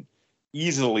and you can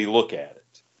easily look at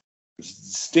it. It's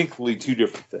distinctly two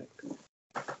different things.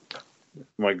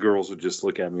 My girls would just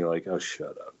look at me like, "Oh,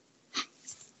 shut up."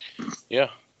 Yeah.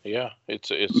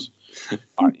 It's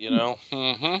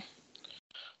mm-hmm.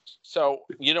 So,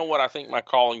 you know what I think my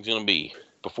calling's going to be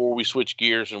before we switch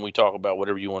gears and we talk about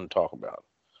whatever you want to talk about.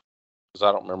 Because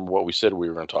I don't remember what we said we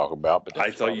were going to talk about. But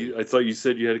I thought you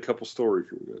said you had a couple stories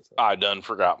you were going to talk. I done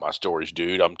forgot my stories,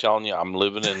 dude. I'm telling you, I'm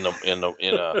living in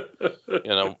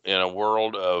a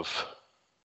world of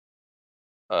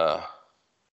I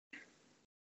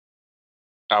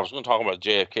was going to talk about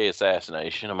JFK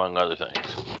assassination, among other things.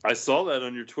 I saw that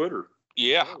on your Twitter.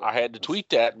 Yeah, I had to tweet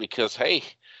that because, hey,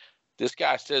 this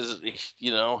guy says, he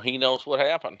knows what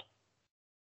happened.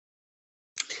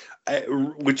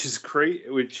 Which is great.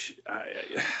 What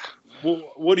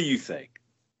do you think?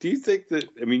 Do you think that?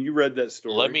 I mean, you read that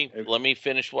story. Let me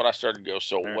finish what I started to go.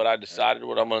 So what I decided,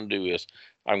 what I'm going to do is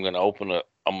I'm going to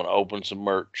open some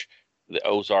merch. The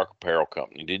Ozark Apparel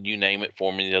Company. Did you name it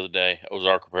for me the other day?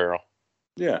 Ozark Apparel.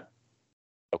 Yeah.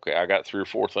 Okay, I got 3 or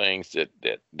 4 things that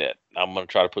I'm going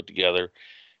to try to put together,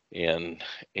 and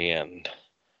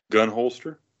gun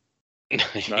holster,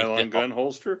 nylon gun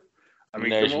holster. I mean,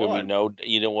 there's going to be no.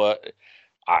 You know what?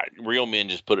 Real men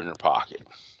just put it in their pocket,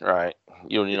 right?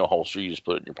 You don't need no holster. You just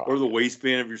put it in your pocket, or the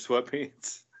waistband of your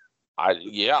sweatpants.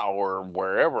 Or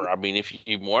wherever. I mean, if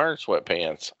you're wearing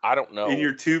sweatpants, I don't know. In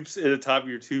your tubes, at the top of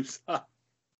your tube sock.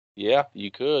 Yeah, you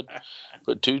could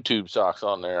put 2 tube socks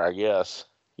on there, I guess.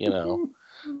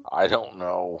 I don't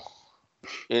know.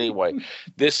 Anyway,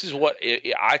 this is what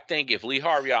I think. If Lee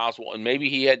Harvey Oswald, and maybe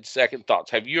he had second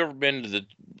thoughts. Have you ever been to the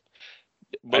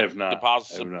I have not.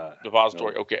 depository?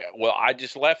 No. Okay. Well, I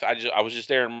just left. I was just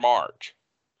there in March,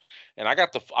 and I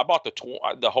bought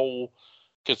the whole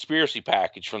conspiracy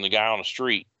package from the guy on the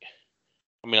street.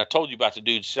 I mean, I told you about the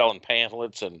dude selling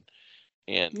pamphlets and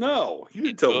no, you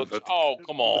didn't tell me. Oh,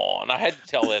 come on! I had to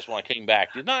tell this when I came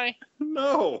back, didn't I?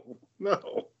 No,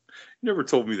 you never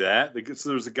told me that. So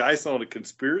there's a guy selling a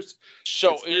conspiracy.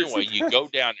 So anyway, you go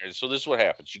down there. So this is what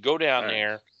happens. You go down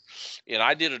there, and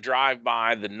I did a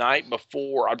drive-by the night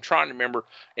before. I'm trying to remember,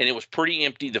 and it was pretty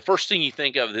empty. The first thing you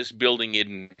think of, this building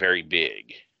isn't very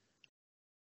big.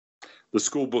 The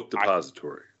school book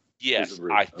depository. Yes,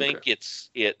 I think it's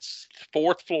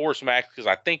 4th floor is max, because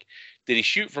I think, did he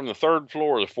shoot from the 3rd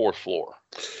floor or the 4th floor?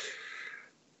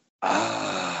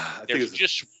 There's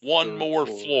just one more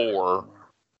floor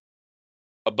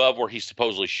above where he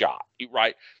supposedly shot,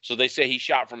 right? So they say he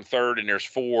shot from 3rd and there's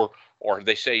 4, or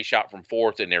they say he shot from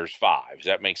 4th and there's 5. Does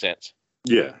that make sense?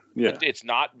 Yeah. It's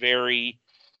not very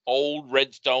old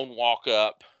redstone walk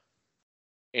up,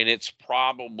 and it's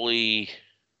probably,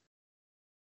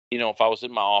 if I was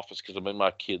in my office, because I'm in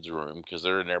my kids' room because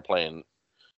they're in there playing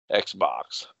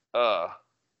Xbox,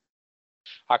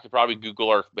 I could probably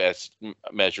Google Earth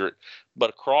measure it, but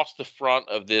across the front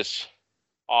of this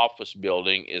office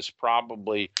building is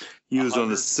probably He was on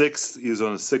the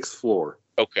sixth floor.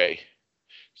 Okay.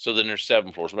 So then there's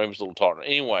 7 floors. Maybe it's a little taller.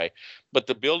 Anyway, but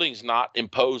the building's not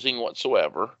imposing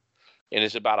whatsoever. And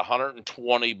it's about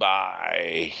 120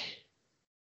 by,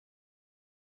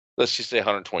 let's just say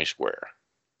 120 square.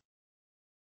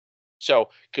 So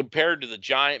compared to the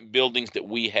giant buildings that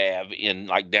we have in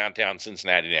like downtown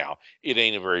Cincinnati now, it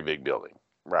ain't a very big building,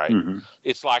 right? Mm-hmm.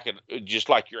 It's like just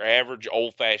like your average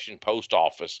old-fashioned post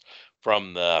office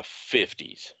from the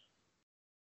 50s.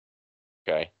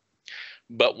 Okay.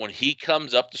 But when he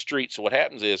comes up the street, so what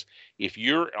happens is if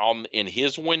you're in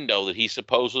his window that he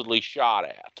supposedly shot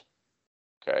at,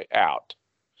 okay, out,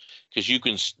 because you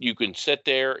can sit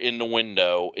there in the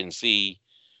window and see,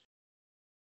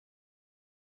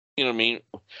 you know what I mean,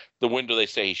 the window they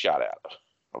say he shot at.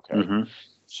 Okay. Mm-hmm.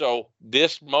 So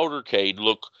this motorcade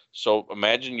so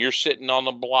imagine you're sitting on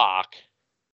the block.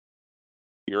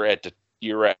 You're at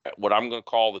what I'm going to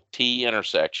call the T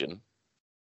intersection.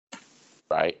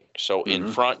 Right. So in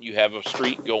front you have a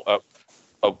street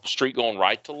going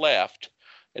right to left,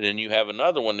 and then you have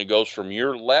another one that goes from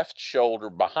your left shoulder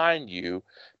behind you,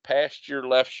 past your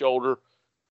left shoulder,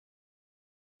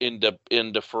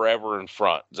 into forever in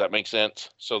front. Does that make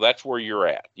sense? So that's where you're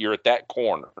at. You're at that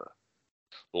corner,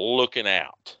 looking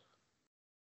out.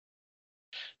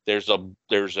 There's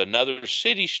another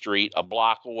city street a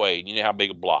block away. You know how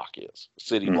big a block is? A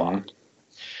city block.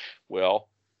 Well,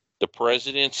 the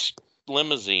president's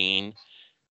limousine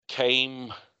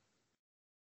came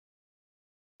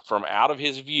from out of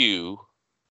his view.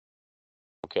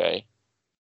 Okay.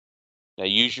 Now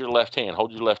use your left hand.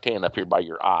 Hold your left hand up here by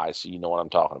your eyes so you know what I'm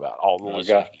talking about. All the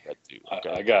listeners get to.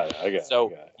 Okay. I got it.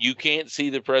 So you can't see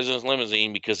the president's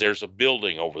limousine because there's a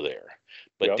building over there.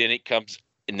 But then it comes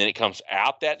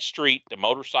out that street. The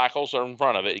motorcycles are in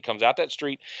front of it. It comes out that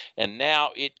street, and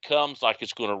now it comes like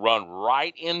it's going to run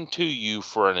right into you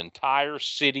for an entire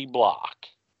city block.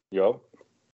 Yep.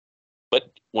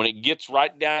 But when it gets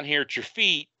right down here at your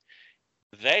feet,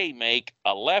 they make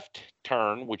a left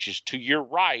turn, which is to your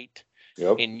right,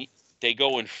 and they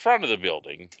go in front of the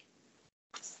building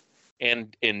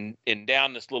and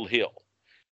down this little hill.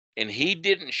 And he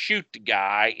didn't shoot the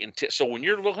guy so when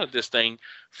you're looking at this thing,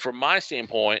 from my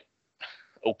standpoint,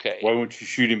 okay. Why wouldn't you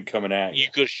shoot him coming at you?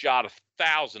 You could have shot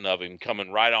 1,000 of him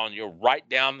coming right on you, right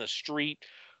down the street,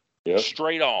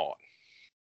 straight on.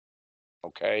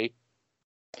 Okay.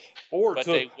 Or at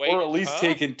least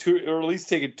taking 2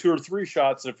 or 3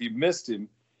 shots. And if you missed him,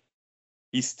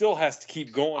 he still has to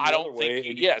keep going. I don't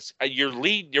think. Your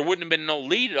lead. There wouldn't have been no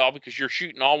lead at all because you're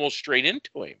shooting almost straight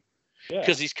into him.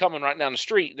 Because he's coming right down the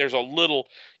street. There's a little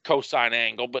cosine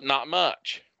angle, but not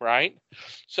much, right?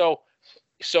 So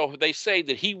they say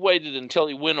that he waited until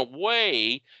he went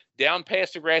away down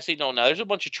past the grassy knoll. Now, there's a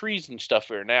bunch of trees and stuff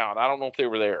there now, and I don't know if they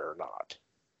were there or not.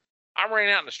 I ran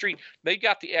out in the street. They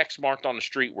got the X marked on the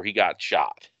street where he got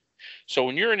shot. So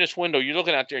when you're in this window, you're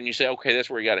looking out there and you say, okay, that's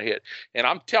where he got a hit. And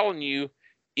I'm telling you,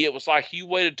 it was like you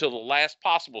waited till the last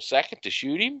possible second to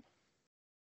shoot him.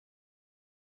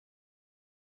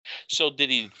 So did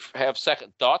he have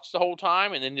second thoughts the whole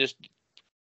time and then just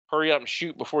hurry up and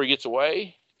shoot before he gets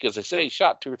away? Because they say he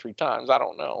shot 2 or 3 times. I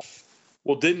don't know.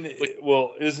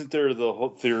 Well, isn't there the whole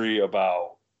theory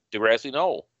about the grassy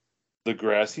knoll? The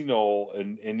grassy knoll,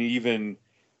 and even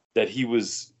that he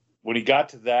was, when he got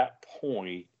to that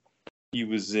point, he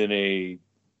was in a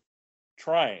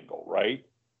triangle, right?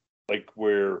 Like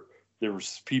where there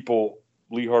was people,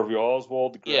 Lee Harvey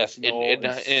Oswald, the grassy knoll, and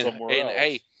somewhere else.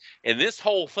 Hey, and this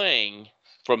whole thing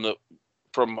from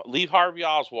Lee Harvey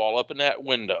Oswald up in that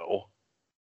window.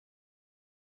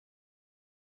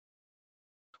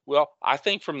 Well, I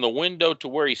think from the window to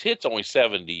where he's hit's only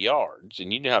 70 yards,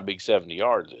 and you know how big 70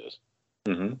 yards is.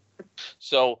 Mm-hmm.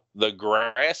 So the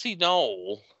grassy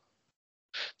knoll,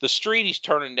 the street he's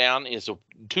turning down is a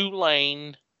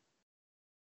 2-lane,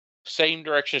 same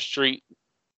direction street.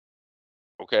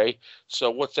 Okay, so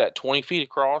what's that? 20 feet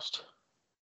across.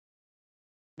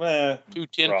 2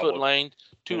 10-foot lanes,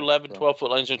 2 11,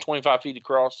 12-foot lanes, and 25 feet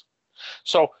across.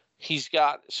 So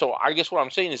so I guess what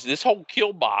I'm saying is this whole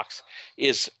kill box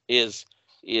is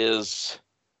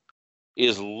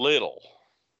little.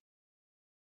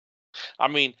 I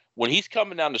mean, when he's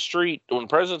coming down the street, when the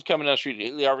president's coming down the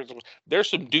street, there's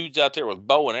some dudes out there with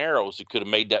bow and arrows that could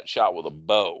have made that shot with a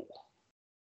bow.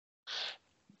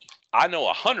 I know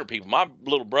 100 people. My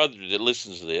little brother that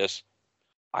listens to this,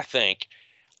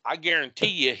 I guarantee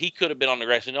you he could have been on the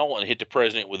grassy knoll and hit the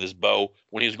president with his bow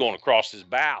when he was going across his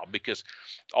bow, because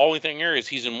the only thing there is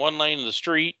he's in one lane of the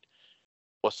street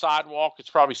a sidewalk, it's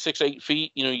probably 6-8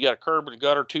 feet. You know, you got a curb and a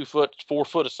gutter, 2 foot, 4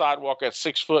 foot of sidewalk, that's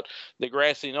 6 foot. The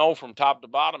grassy knoll from top to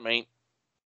bottom ain't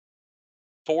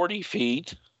 40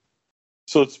 feet.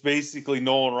 So it's basically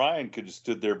Nolan Ryan could have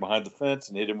stood there behind the fence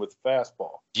and hit him with the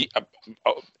fastball.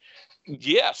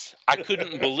 Yes, I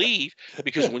couldn't believe,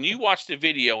 because when you watch the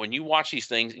video and you watch these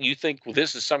things, you think, well,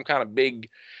 this is some kind of big,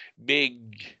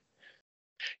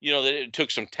 you know, that it took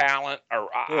some talent, or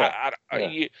I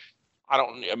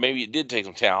don't. Maybe it did take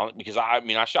some talent, because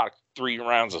I shot 3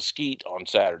 rounds of skeet on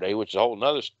Saturday, which is a whole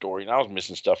nother story, and I was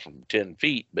missing stuff from 10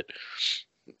 feet. But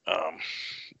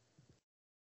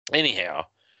anyhow,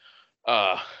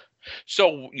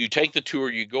 so you take the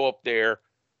tour, you go up there.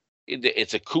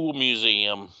 It's a cool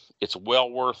museum. It's well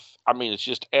worth. It's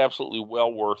just absolutely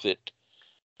well worth it.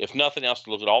 If nothing else, to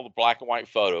look at all the black and white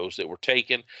photos that were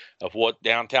taken of what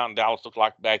downtown Dallas looked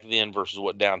like back then versus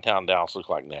what downtown Dallas looks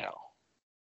like now.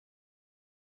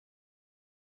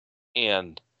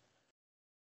 And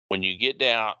when you get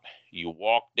down, you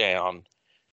walk down,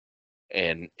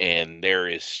 and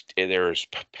there's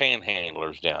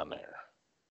panhandlers down there,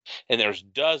 and there's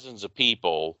dozens of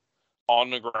people on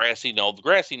the grassy knoll. The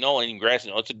grassy knoll ain't even grassy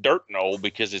knoll; it's a dirt knoll,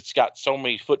 because it's got so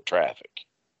many foot traffic,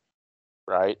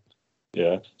 right?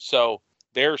 Yeah. So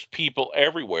there's people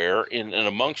everywhere, and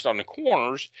amongst on the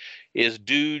corners is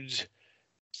dudes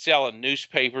selling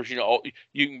newspapers. You know,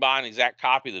 you can buy an exact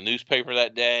copy of the newspaper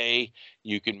that day.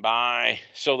 You can buy.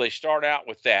 So they start out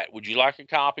with that. Would you like a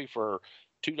copy for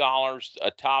 $2?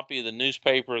 A copy of the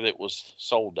newspaper that was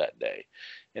sold that day.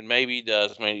 And maybe he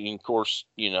does. Maybe, of course,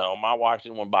 you know, my wife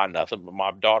didn't want to buy nothing, but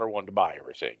my daughter wanted to buy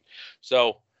everything.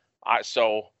 So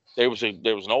there was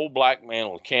an old black man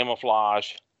with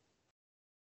camouflage,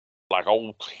 like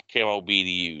old camo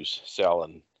BDUs,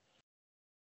 selling,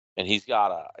 and he's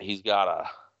got a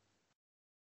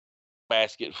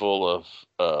basket full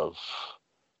of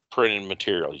printed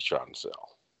material he's trying to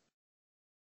sell.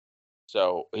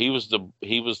 So he was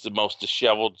the most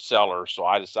disheveled seller. So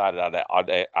I decided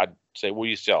I'd say, "What are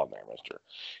you selling there, mister?"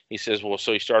 He says, "Well,"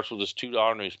 so he starts with this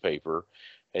 $2 newspaper,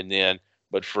 and then,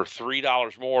 but for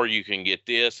 $3 more, you can get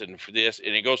this, and for this,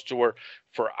 and it goes to where,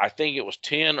 for I think it was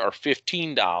 $10 or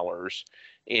 $15,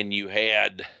 and you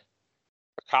had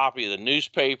a copy of the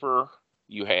newspaper.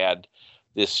 You had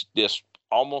this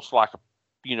almost like a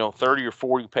 30 or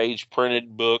 40 page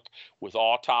printed book with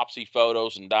autopsy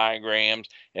photos and diagrams,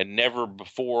 and never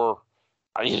before,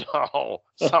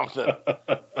 something,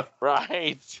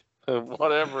 right?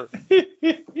 Whatever. And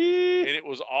it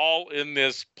was all in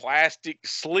this plastic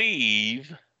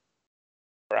sleeve,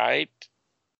 right?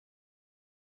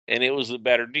 And it was a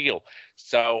better deal.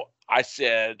 So I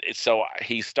said, so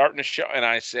he's starting to show, and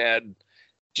I said,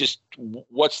 just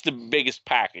what's the biggest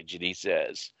package? And he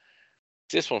says,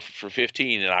 this one for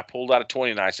 $15, and I pulled out a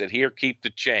 $20, and I said, "Here, keep the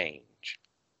change."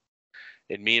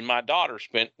 And me and my daughter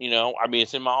spent,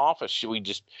 it's in my office.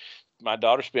 My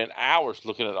daughter spent hours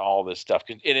looking at all this stuff,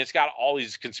 and it's got all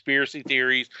these conspiracy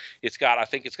theories. I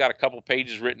think it's got a couple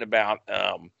pages written about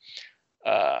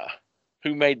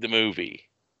who made the movie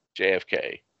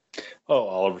JFK. Oh,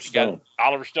 Oliver Stone.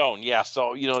 Oliver Stone, yeah.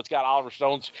 So it's got Oliver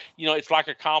Stone's. It's like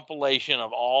a compilation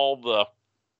of all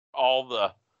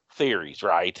the theories,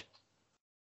 right?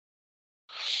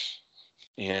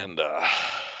 And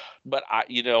but I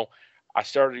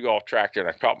started to go off track there,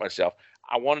 and I caught myself.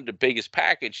 I wanted the biggest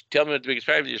package. Tell me what the biggest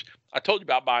package is. I told you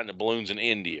about buying the balloons in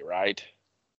India, right?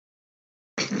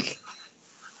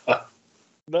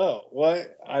 No,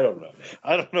 what? I don't know.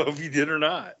 I don't know if you did or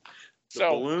not. The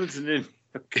balloons in India.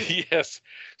 Yes.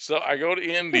 So I go to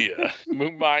India,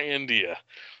 Mumbai, India,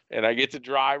 and I get the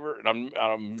driver, and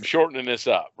I'm shortening this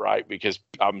up, right? Because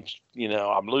I'm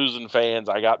losing fans.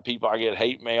 I get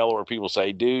hate mail where people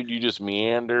say, "Dude, you just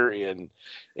meander, and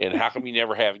how come you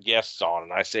never have guests on?"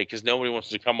 And I say, "Because nobody wants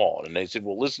to come on." And they said,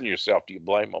 "Well, listen to yourself. Do you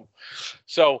blame them?"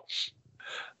 So,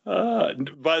 for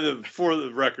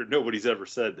the record, nobody's ever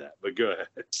said that. But go ahead.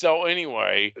 So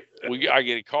anyway, I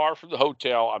get a car from the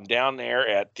hotel. I'm down there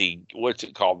at what's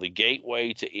it called? The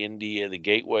Gateway to India. The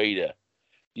Gateway to.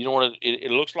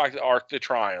 It looks like the Arc de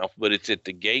Triomphe, but it's at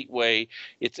the Gateway.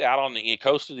 It's out on the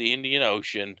coast of the Indian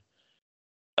Ocean.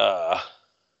 I'm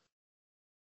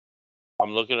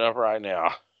looking it up right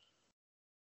now.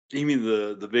 You mean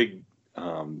the big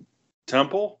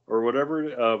temple or whatever?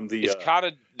 It's kind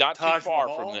of not too far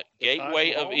Mahal? from the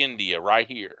Gateway of India, right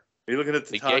here. Are you looking at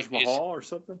the Taj Mahal or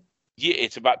something? Yeah,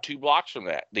 it's about 2 blocks from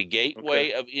that. The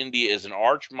Gateway of India is an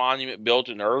arch monument built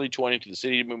in the early 20s to the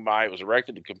city of Mumbai. It was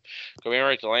erected to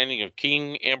commemorate the landing of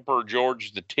King Emperor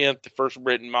George X, the first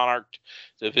Briton monarch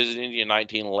to visit India in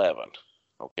 1911.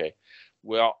 Okay.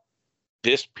 Well,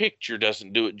 This picture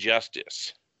doesn't do it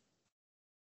justice.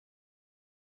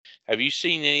 Have you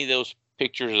seen any of those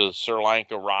pictures of the Sri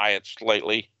Lanka riots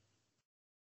lately?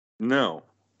 No.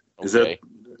 Okay. Is that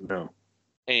no?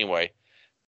 Anyway,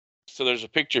 so there's a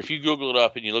picture. If you Google it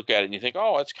up and you look at it and you think,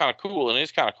 oh, that's kind of cool, and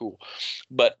it's kind of cool,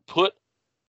 but put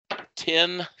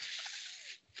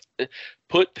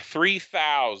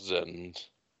 3,000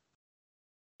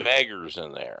 beggars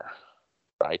in there,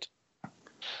 right?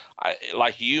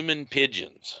 Like human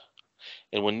pigeons.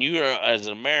 And when you are, as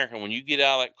an American, when you get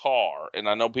out of that car, and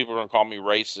I know people are going to call me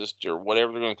racist or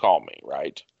whatever they're going to call me,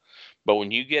 right? But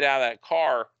when you get out of that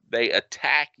car, they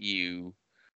attack you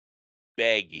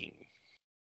begging,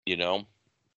 you know?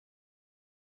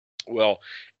 Well,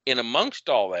 in amongst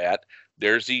all that,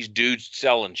 there's these dudes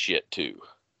selling shit too.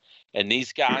 And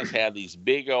these guys have these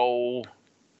big old,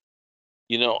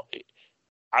 you know,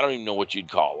 I don't even know what you'd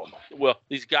call them. Well,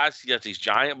 these guys got these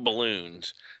giant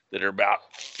balloons that are about,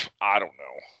 I don't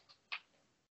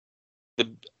know,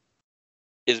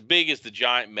 as big as the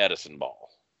giant medicine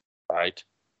ball, right?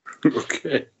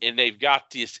 Okay. And they've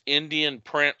got this Indian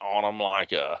print on them,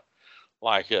 like a,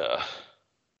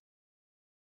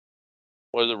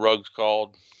 what are the rugs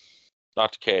called?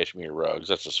 Not the cashmere rugs.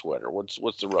 That's a sweater. What's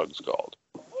the rugs called?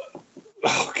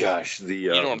 Oh gosh,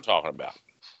 you know what I'm talking about.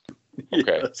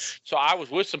 Okay. Yes. So I was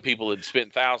with some people that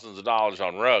spent thousands of dollars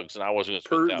on rugs, and I wasn't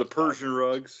going to spend the Persian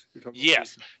rugs.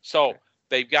 Yes. So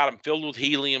they've got them filled with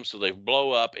helium, so they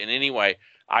blow up. And anyway,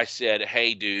 I said,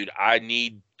 "Hey, dude, I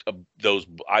need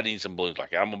I need some balloons.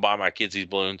 Like I'm gonna buy my kids these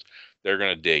balloons. They're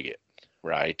gonna dig it,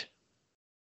 right?"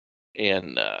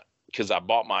 And because I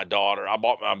bought my daughter a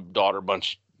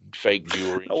bunch of fake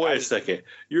jewelry. Oh, wait a second.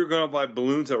 You're gonna buy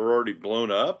balloons that were already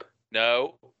blown up?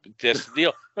 No, this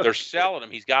deal. They're selling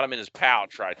them. He's got them in his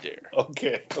pouch right there.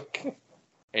 Okay.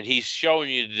 And he's showing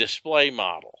you the display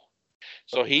model.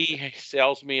 So he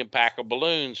sells me a pack of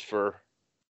balloons for,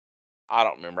 I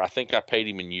don't remember. I think I paid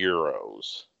him in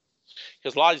euros.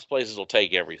 Because a lot of these places will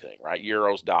take everything, right?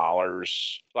 Euros,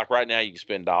 dollars. Like right now, you can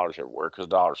spend dollars everywhere because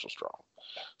the dollar's so strong.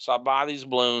 So I buy these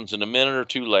balloons, and a minute or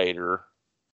two later,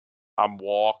 I'm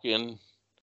walking,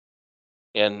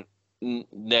 and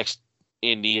next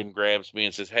Indian grabs me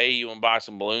and says, "Hey, you want to buy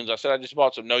some balloons?" I said, "I just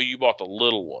bought some." "No, you bought the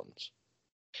little ones."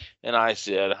 And I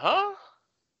said, "Huh?"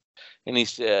 And he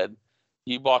said,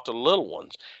 "You bought the little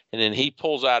ones." And then he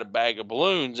pulls out a bag of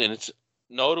balloons, and it's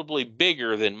notably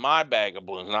bigger than my bag of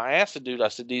balloons. And I asked the dude, I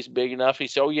said, "These big enough?" He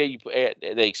said, "Oh, yeah,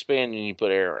 they expand and you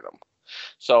put air in them."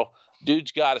 So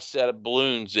dude's got a set of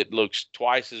balloons that looks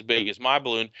twice as big as my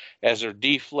balloon as they're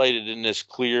deflated in this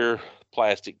clear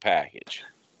plastic package.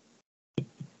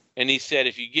 And he said,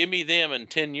 "If you give me them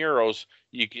and 10 euros,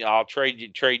 I'll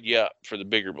trade you up for the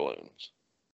bigger balloons."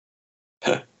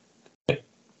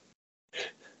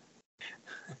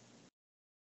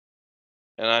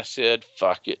 And I said,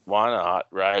 "Fuck it, why not?"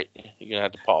 Right? You're gonna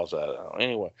have to pause that out.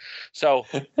 Anyway, so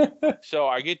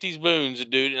I get these balloons,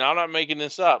 dude, and I'm not making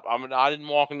this up. I didn't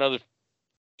walk another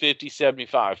 50,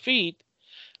 75 feet.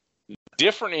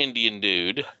 Different Indian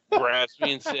dude grabs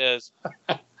me and says,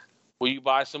 "Will you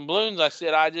buy some balloons?" I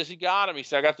said, "I just got them." He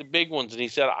said, "I got the big ones." And I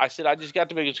said, "I just got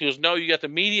the big ones." He goes, "No, you got the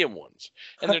medium ones."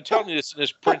 And they're telling me this in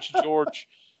this Prince George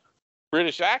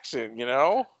British accent, you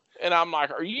know? And I'm like,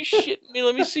 "Are you shitting me?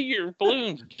 Let me see your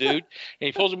balloons, dude." And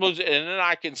he pulls the balloons, and then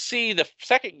I can see the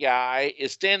second guy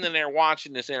is standing there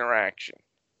watching this interaction.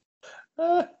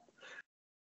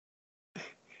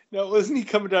 Now, wasn't he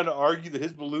coming down to argue that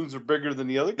his balloons are bigger than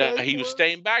the other guys? He was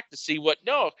staying back to see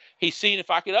he's seeing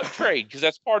if I could uptrade, because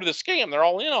that's part of the scam. They're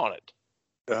all in on it.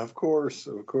 Of course.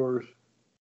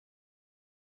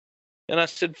 And I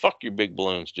said, "Fuck your big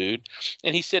balloons, dude."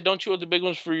 And he said, "Don't you want the big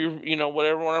ones for your,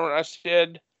 whatever?" And I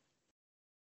said,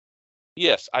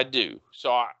 "Yes, I do."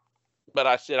 But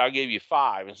I said, "I'll give you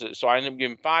 5. And so I ended up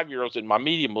giving 5 euros in my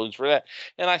medium balloons for that.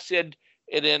 And I said,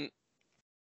 and then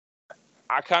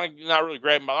I kind of not really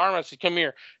grabbed my arm. I said, "Come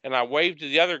here." And I waved to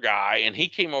the other guy, and he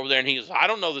came over there, and he goes, "I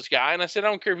don't know this guy." And I said, "I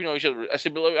don't care if you know each other." I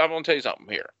said, "But I want to tell you something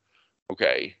here.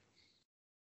 Okay.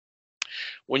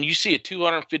 When you see a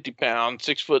 250-pound,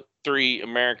 6'3"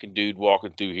 American dude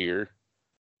walking through here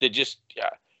that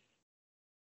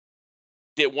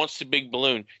that wants the big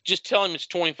balloon, just tell him it's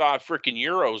 25 freaking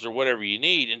euros or whatever you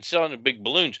need and selling the big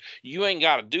balloons. You ain't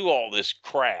got to do all this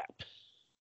crap."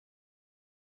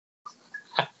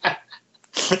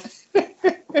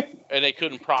 And they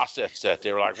couldn't process that.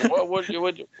 They were like,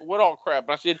 what all crap?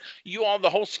 And I said, "You on the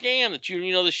whole scam that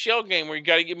the shell game where you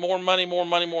got to get more money.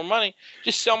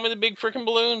 Just sell me the big freaking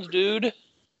balloons, dude."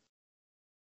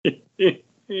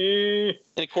 And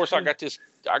of course, I got this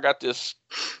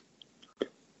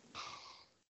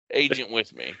agent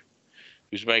with me,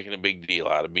 who's making a big deal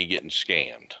out of me getting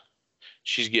scammed.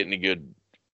 She's getting a good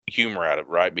humor out of it,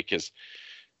 right? Because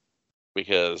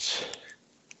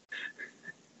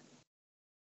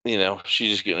you know,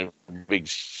 she's just getting a big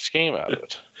scam out of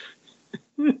it.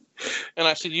 And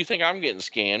I said, you think I'm getting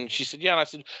scammed? She said, yeah. And I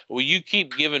said, well, you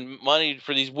keep giving money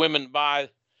for these women to buy,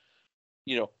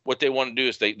 you know, what they want to do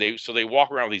is they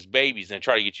walk around with these babies and they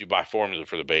try to get you to buy formula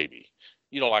for the baby.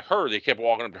 You know, like her, they kept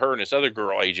walking up to her and this other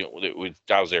girl agent that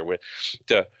I was there with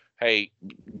to, hey,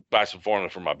 buy some formula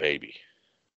for my baby.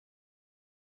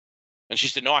 And she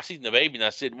said, no, I seen the baby. And I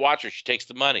said, watch her. She takes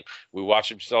the money. We watch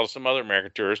her sell to some other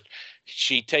American tourist.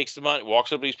 She takes the money,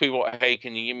 walks up to these people. Hey,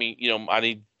 can you give me, you know, I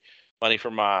need money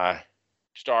for my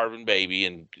starving baby.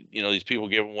 And, you know, these people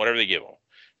give them whatever they give them,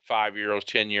 €5,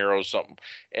 €10, something.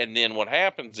 And then what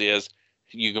happens is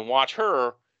you can watch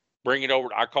her bring it over.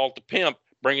 I call it the pimp,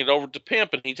 bring it over to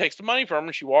pimp. And he takes the money from her.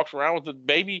 And she walks around with the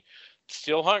baby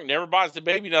still hungry, never buys the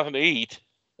baby nothing to eat.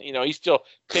 You know, he's still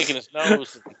picking his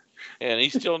nose. And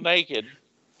he's still naked.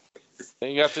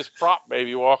 And you got this prop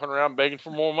baby walking around begging for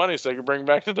more money so they can bring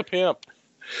back to the pimp.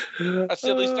 I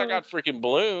said, at least I got freaking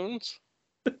balloons.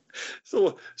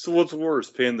 So what's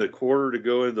worse, paying the quarter to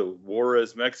go into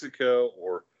Juarez, Mexico,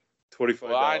 or $25?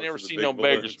 Well, I never seen no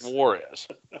beggars in Juarez.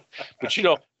 But you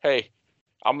know, hey,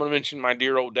 I'm going to mention my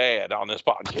dear old dad on this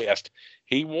podcast.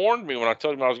 He warned me when I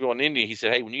told him I was going to India. He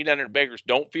said, hey, when you down there to beggars,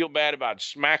 don't feel bad about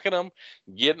smacking them,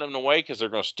 getting them away because they're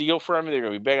going to steal from you. They're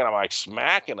going to be begging. I'm like,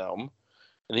 smacking them.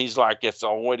 And he's like, that's the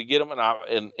only way to get them.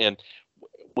 And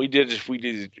we did,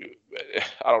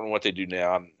 I don't know what they do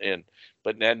now.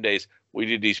 But in that days, we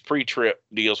did these pre-trip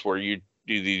deals where you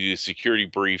do the security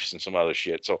briefs and some other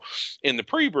shit. So in the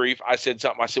pre-brief, I said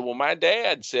something. I said, well, my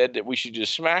dad said that we should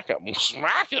just smack them. Well,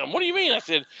 smack them? What do you mean? I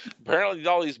said, apparently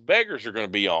all these beggars are going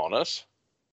to be on us.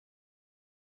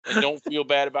 And don't feel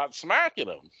bad about smacking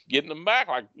them, getting them back.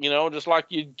 Like, you know, just like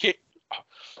you'd kick,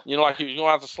 you know, like you're going to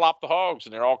have to slop the hogs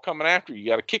and they're all coming after you. You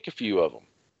got to kick a few of them,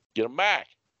 get them back.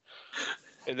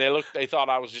 And they thought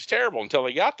I was just terrible until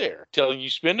they got there. Until you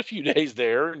spend a few days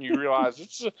there and you realize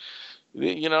it's,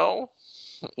 you know,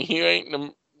 you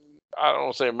ain't, I don't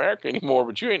want to say America anymore,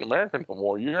 but you ain't American no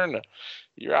more. You're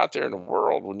out there in the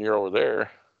world when you're over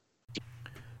there.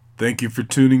 Thank you for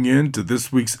tuning in to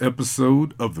this week's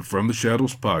episode of the From the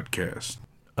Shadows podcast.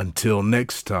 Until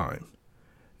next time,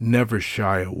 never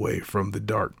shy away from the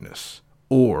darkness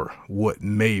or what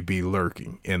may be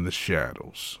lurking in the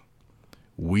shadows.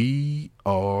 We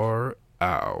are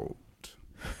out.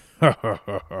 God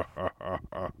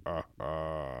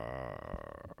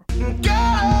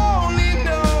only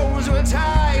knows what's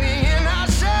hiding in our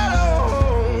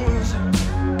shadows.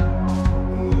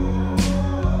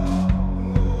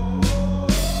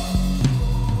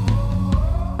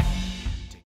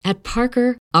 At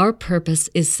Parker, our purpose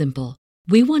is simple.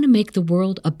 We want to make the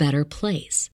world a better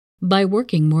place by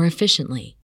working more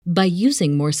efficiently, by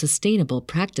using more sustainable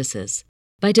practices,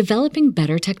 by developing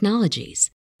better technologies.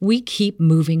 We keep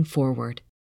moving forward.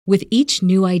 With each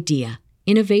new idea,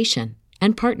 innovation,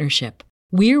 and partnership,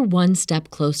 we're one step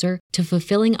closer to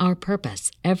fulfilling our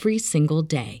purpose every single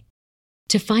day.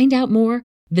 To find out more,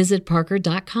 visit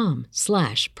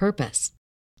parker.com/purpose.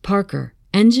 Parker,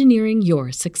 engineering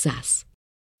your success.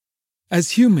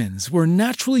 As humans, we're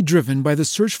naturally driven by the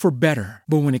search for better.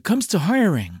 But when it comes to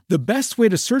hiring, the best way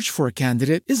to search for a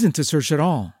candidate isn't to search at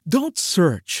all. Don't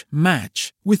search,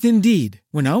 match with Indeed.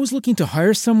 When I was looking to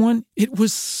hire someone, it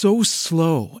was so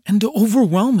slow and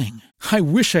overwhelming. I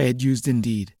wish I had used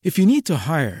Indeed. If you need to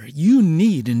hire, you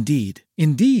need Indeed.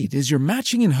 Indeed is your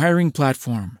matching and hiring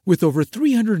platform with over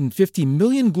 350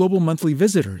 million global monthly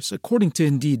visitors, according to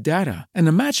Indeed data, and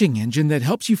a matching engine that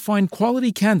helps you find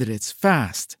quality candidates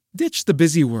fast. Ditch the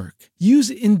busy work. Use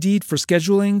Indeed for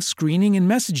scheduling, screening, and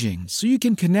messaging so you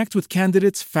can connect with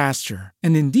candidates faster.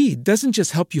 And Indeed doesn't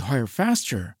just help you hire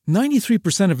faster.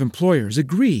 93% of employers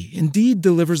agree Indeed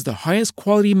delivers the highest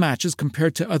quality matches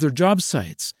compared to other job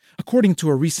sites, according to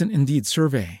a recent Indeed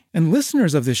survey. And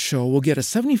listeners of this show will get a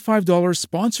 $75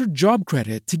 sponsored job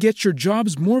credit to get your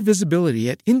jobs more visibility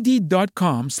at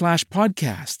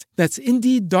Indeed.com/podcast. That's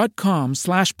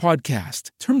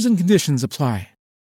Indeed.com/podcast. Terms and conditions apply.